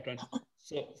sense what I'm trying to?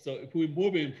 So if we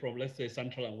move in from, let's say,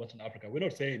 Central and Western Africa, we're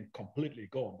not saying completely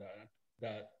gone.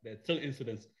 There's still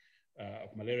incidents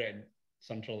of malaria in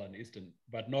Central and Eastern,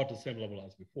 but not the same level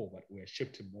as before, but we're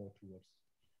shifting more towards,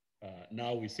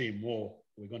 now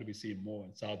we're going to be seeing more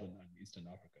in Southern and Eastern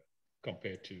Africa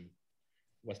compared to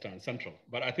Western and Central.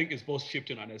 But I think it's both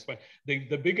shifting and expanding.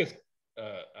 The biggest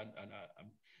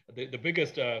the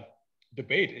biggest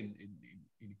debate in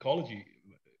ecology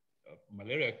of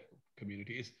malaria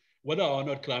community is whether or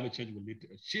not climate change will lead to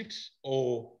a shift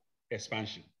or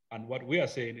expansion. And what we are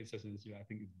saying is essentially, I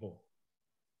think it's both.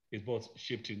 It's both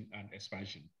shifting and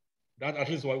expansion. That at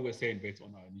least what we're saying based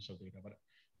on our initial data. But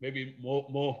maybe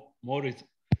more research.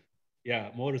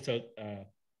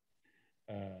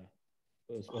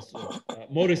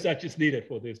 More research is needed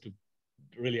for this to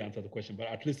really answer the question, but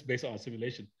at least based on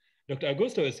simulation. Dr.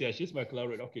 Augusto is here. She's my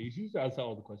collaborator. Okay, you should answer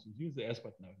all the questions. She's the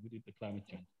expert now. We did the climate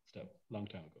change stuff a long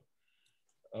time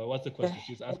ago. What's the question?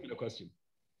 She's asking a question.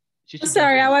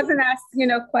 Sorry, I wasn't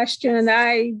asking a question.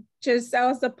 I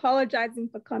was apologizing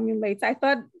for coming late. I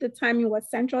thought the timing was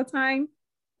Central Time.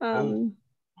 Okay.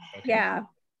 Yeah.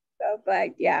 So,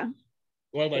 but yeah.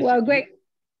 Well, great.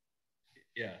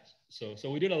 Yeah. So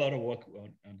we did a lot of work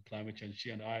on climate change.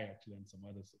 She and I actually and some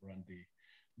others run the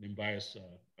NIMBIOS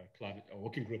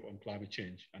working group on climate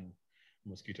change and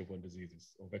mosquito-borne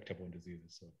diseases or vector-borne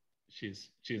diseases. So she's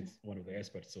one of the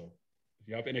experts. So if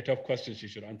you have any tough questions, she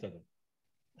should answer them.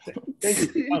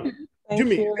 Thank you.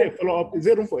 Jimmy, is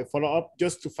there room for a follow-up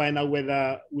just to find out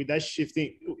whether with that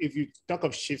shifting, if you talk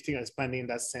of shifting and expanding in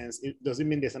that sense, does it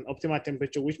mean there's an optimal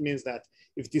temperature, which means that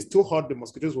if it is too hot, the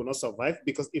mosquitoes will not survive?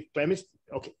 Because if climate,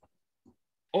 okay.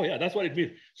 Oh yeah, that's what it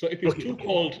means. So if it's too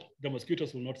cold, the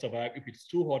mosquitoes will not survive. If it's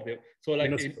too hot, so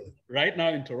like right now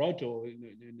in Toronto,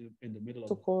 in the middle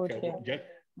of cold,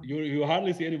 you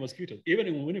hardly see any mosquitoes. Even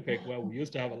in Winnipeg, where we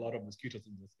used to have a lot of mosquitoes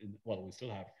well, we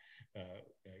still have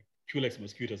Culex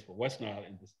mosquitoes for West Nile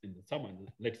in the summer, in the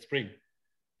late spring.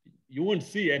 You won't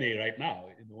see any right now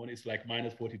when it's like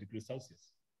minus 40 degrees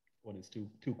Celsius, when it's too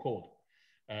cold.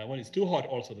 When it's too hot,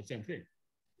 also the same thing.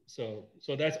 So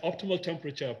that's optimal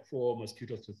temperature for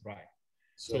mosquitoes to thrive.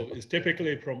 So it's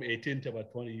typically from 18 to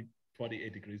about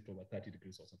 28 degrees to about 30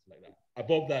 degrees or something like that.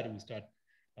 Above that, we start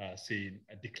seeing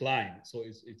a decline. So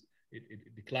it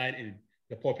decline in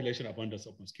the population abundance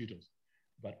of mosquitoes,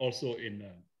 but also and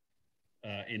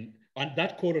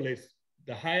that correlates.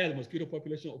 The higher the mosquito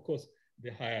population, of course,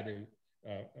 the higher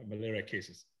malaria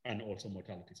cases and also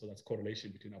mortality. So that's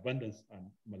correlation between abundance and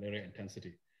malaria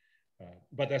intensity.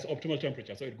 But there's optimal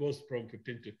temperature. So it goes from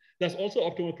 15 to, there's also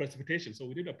optimal precipitation. So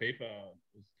we did a paper,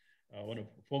 one of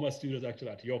former students actually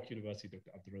at York University,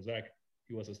 Dr. Abdul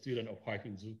he was a student of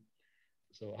Haifin Zoo.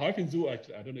 So Haifin Zoo,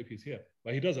 actually, I don't know if he's here,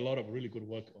 but he does a lot of really good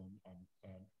work on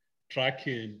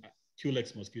tracking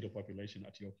Culex mosquito population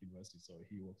at York University. So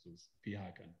he works with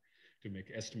PHAC and to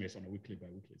make estimates on a weekly by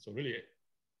weekly. So really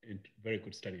a very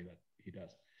good study that he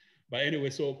does. But anyway,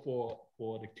 so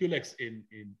for the Culex in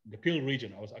the Peel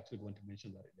region, I was actually going to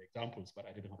mention that in the examples, but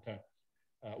I didn't have time.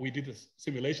 We did this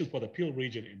simulations for the Peel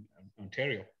region in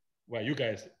Ontario, where you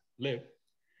guys live,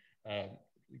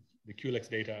 the Culex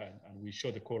data, and we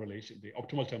show the correlation, the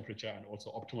optimal temperature and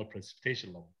also optimal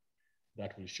precipitation level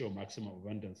that will show maximum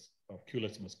abundance of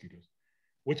Culex mosquitoes,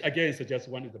 which again suggests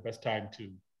when is the best time to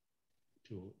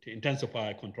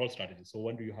intensify control strategies. So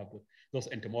when do you have those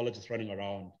entomologists running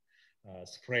around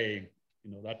spraying,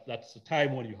 you know, that's the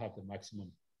time when you have the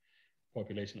maximum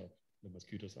population of the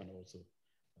mosquitoes, and also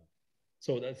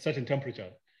so that's certain temperature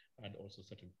and also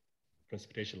certain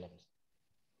precipitation levels.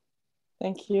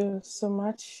 Thank you so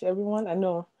much, everyone. I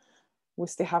know we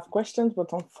still have questions,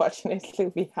 but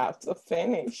unfortunately we have to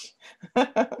finish.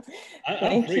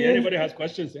 I'm free. Anybody has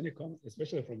questions, any comments,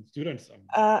 especially from students?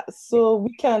 So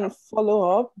we can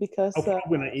follow up because I'll follow up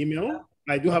with an email.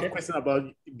 I do have a question about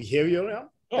behavioral.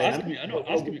 No, ask me. I know.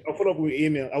 Ask me. I'll follow up with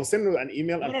email. I'll send you an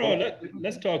email. No.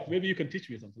 Let's talk. Maybe you can teach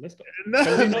me something. Let's talk.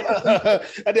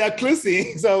 No. They are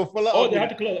closing, so follow up. Oh, they have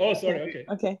to close. Oh, sorry. Okay.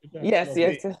 Okay. Yes.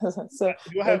 So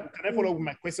can I follow up with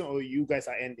my question, or you guys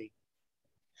are ending?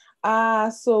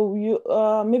 So you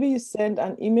maybe you send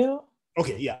an email.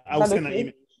 Okay. Yeah, I'll send an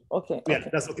email. Okay. Yeah,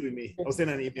 that's okay with me. I'll send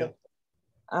an email.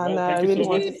 And I really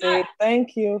want to say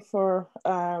thank you for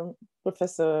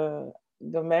Professor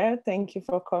Gumel. Thank you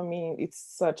for coming.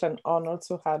 It's such an honor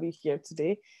to have you here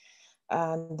today.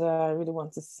 And I really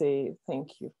want to say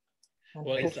thank you. And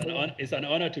well, it's an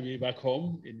honor to be back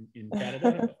home in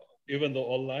Canada, even though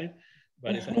online,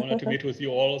 but it's an honor to meet with you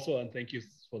also. And thank you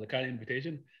for the kind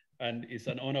invitation. And it's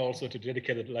an honor also to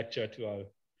dedicate a lecture to our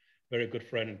very good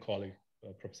friend and colleague,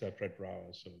 Professor Fred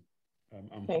Brower. So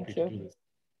I'm happy to do this.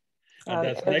 And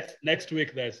that's next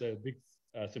week, there's a big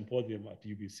symposium at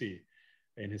UBC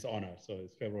in his honor. So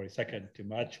it's February 2nd to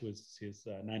match with his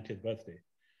 90th birthday.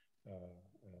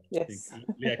 Yes. I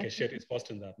think Leah Keshet is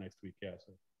hosting that next week. Yeah,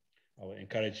 so I will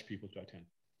encourage people to attend.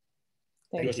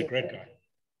 He was a great guy.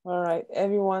 All right,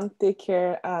 everyone, take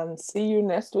care and see you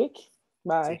next week.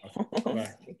 Bye.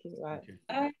 Bye. Thank you.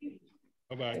 Bye.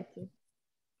 Bye-bye. Thank you.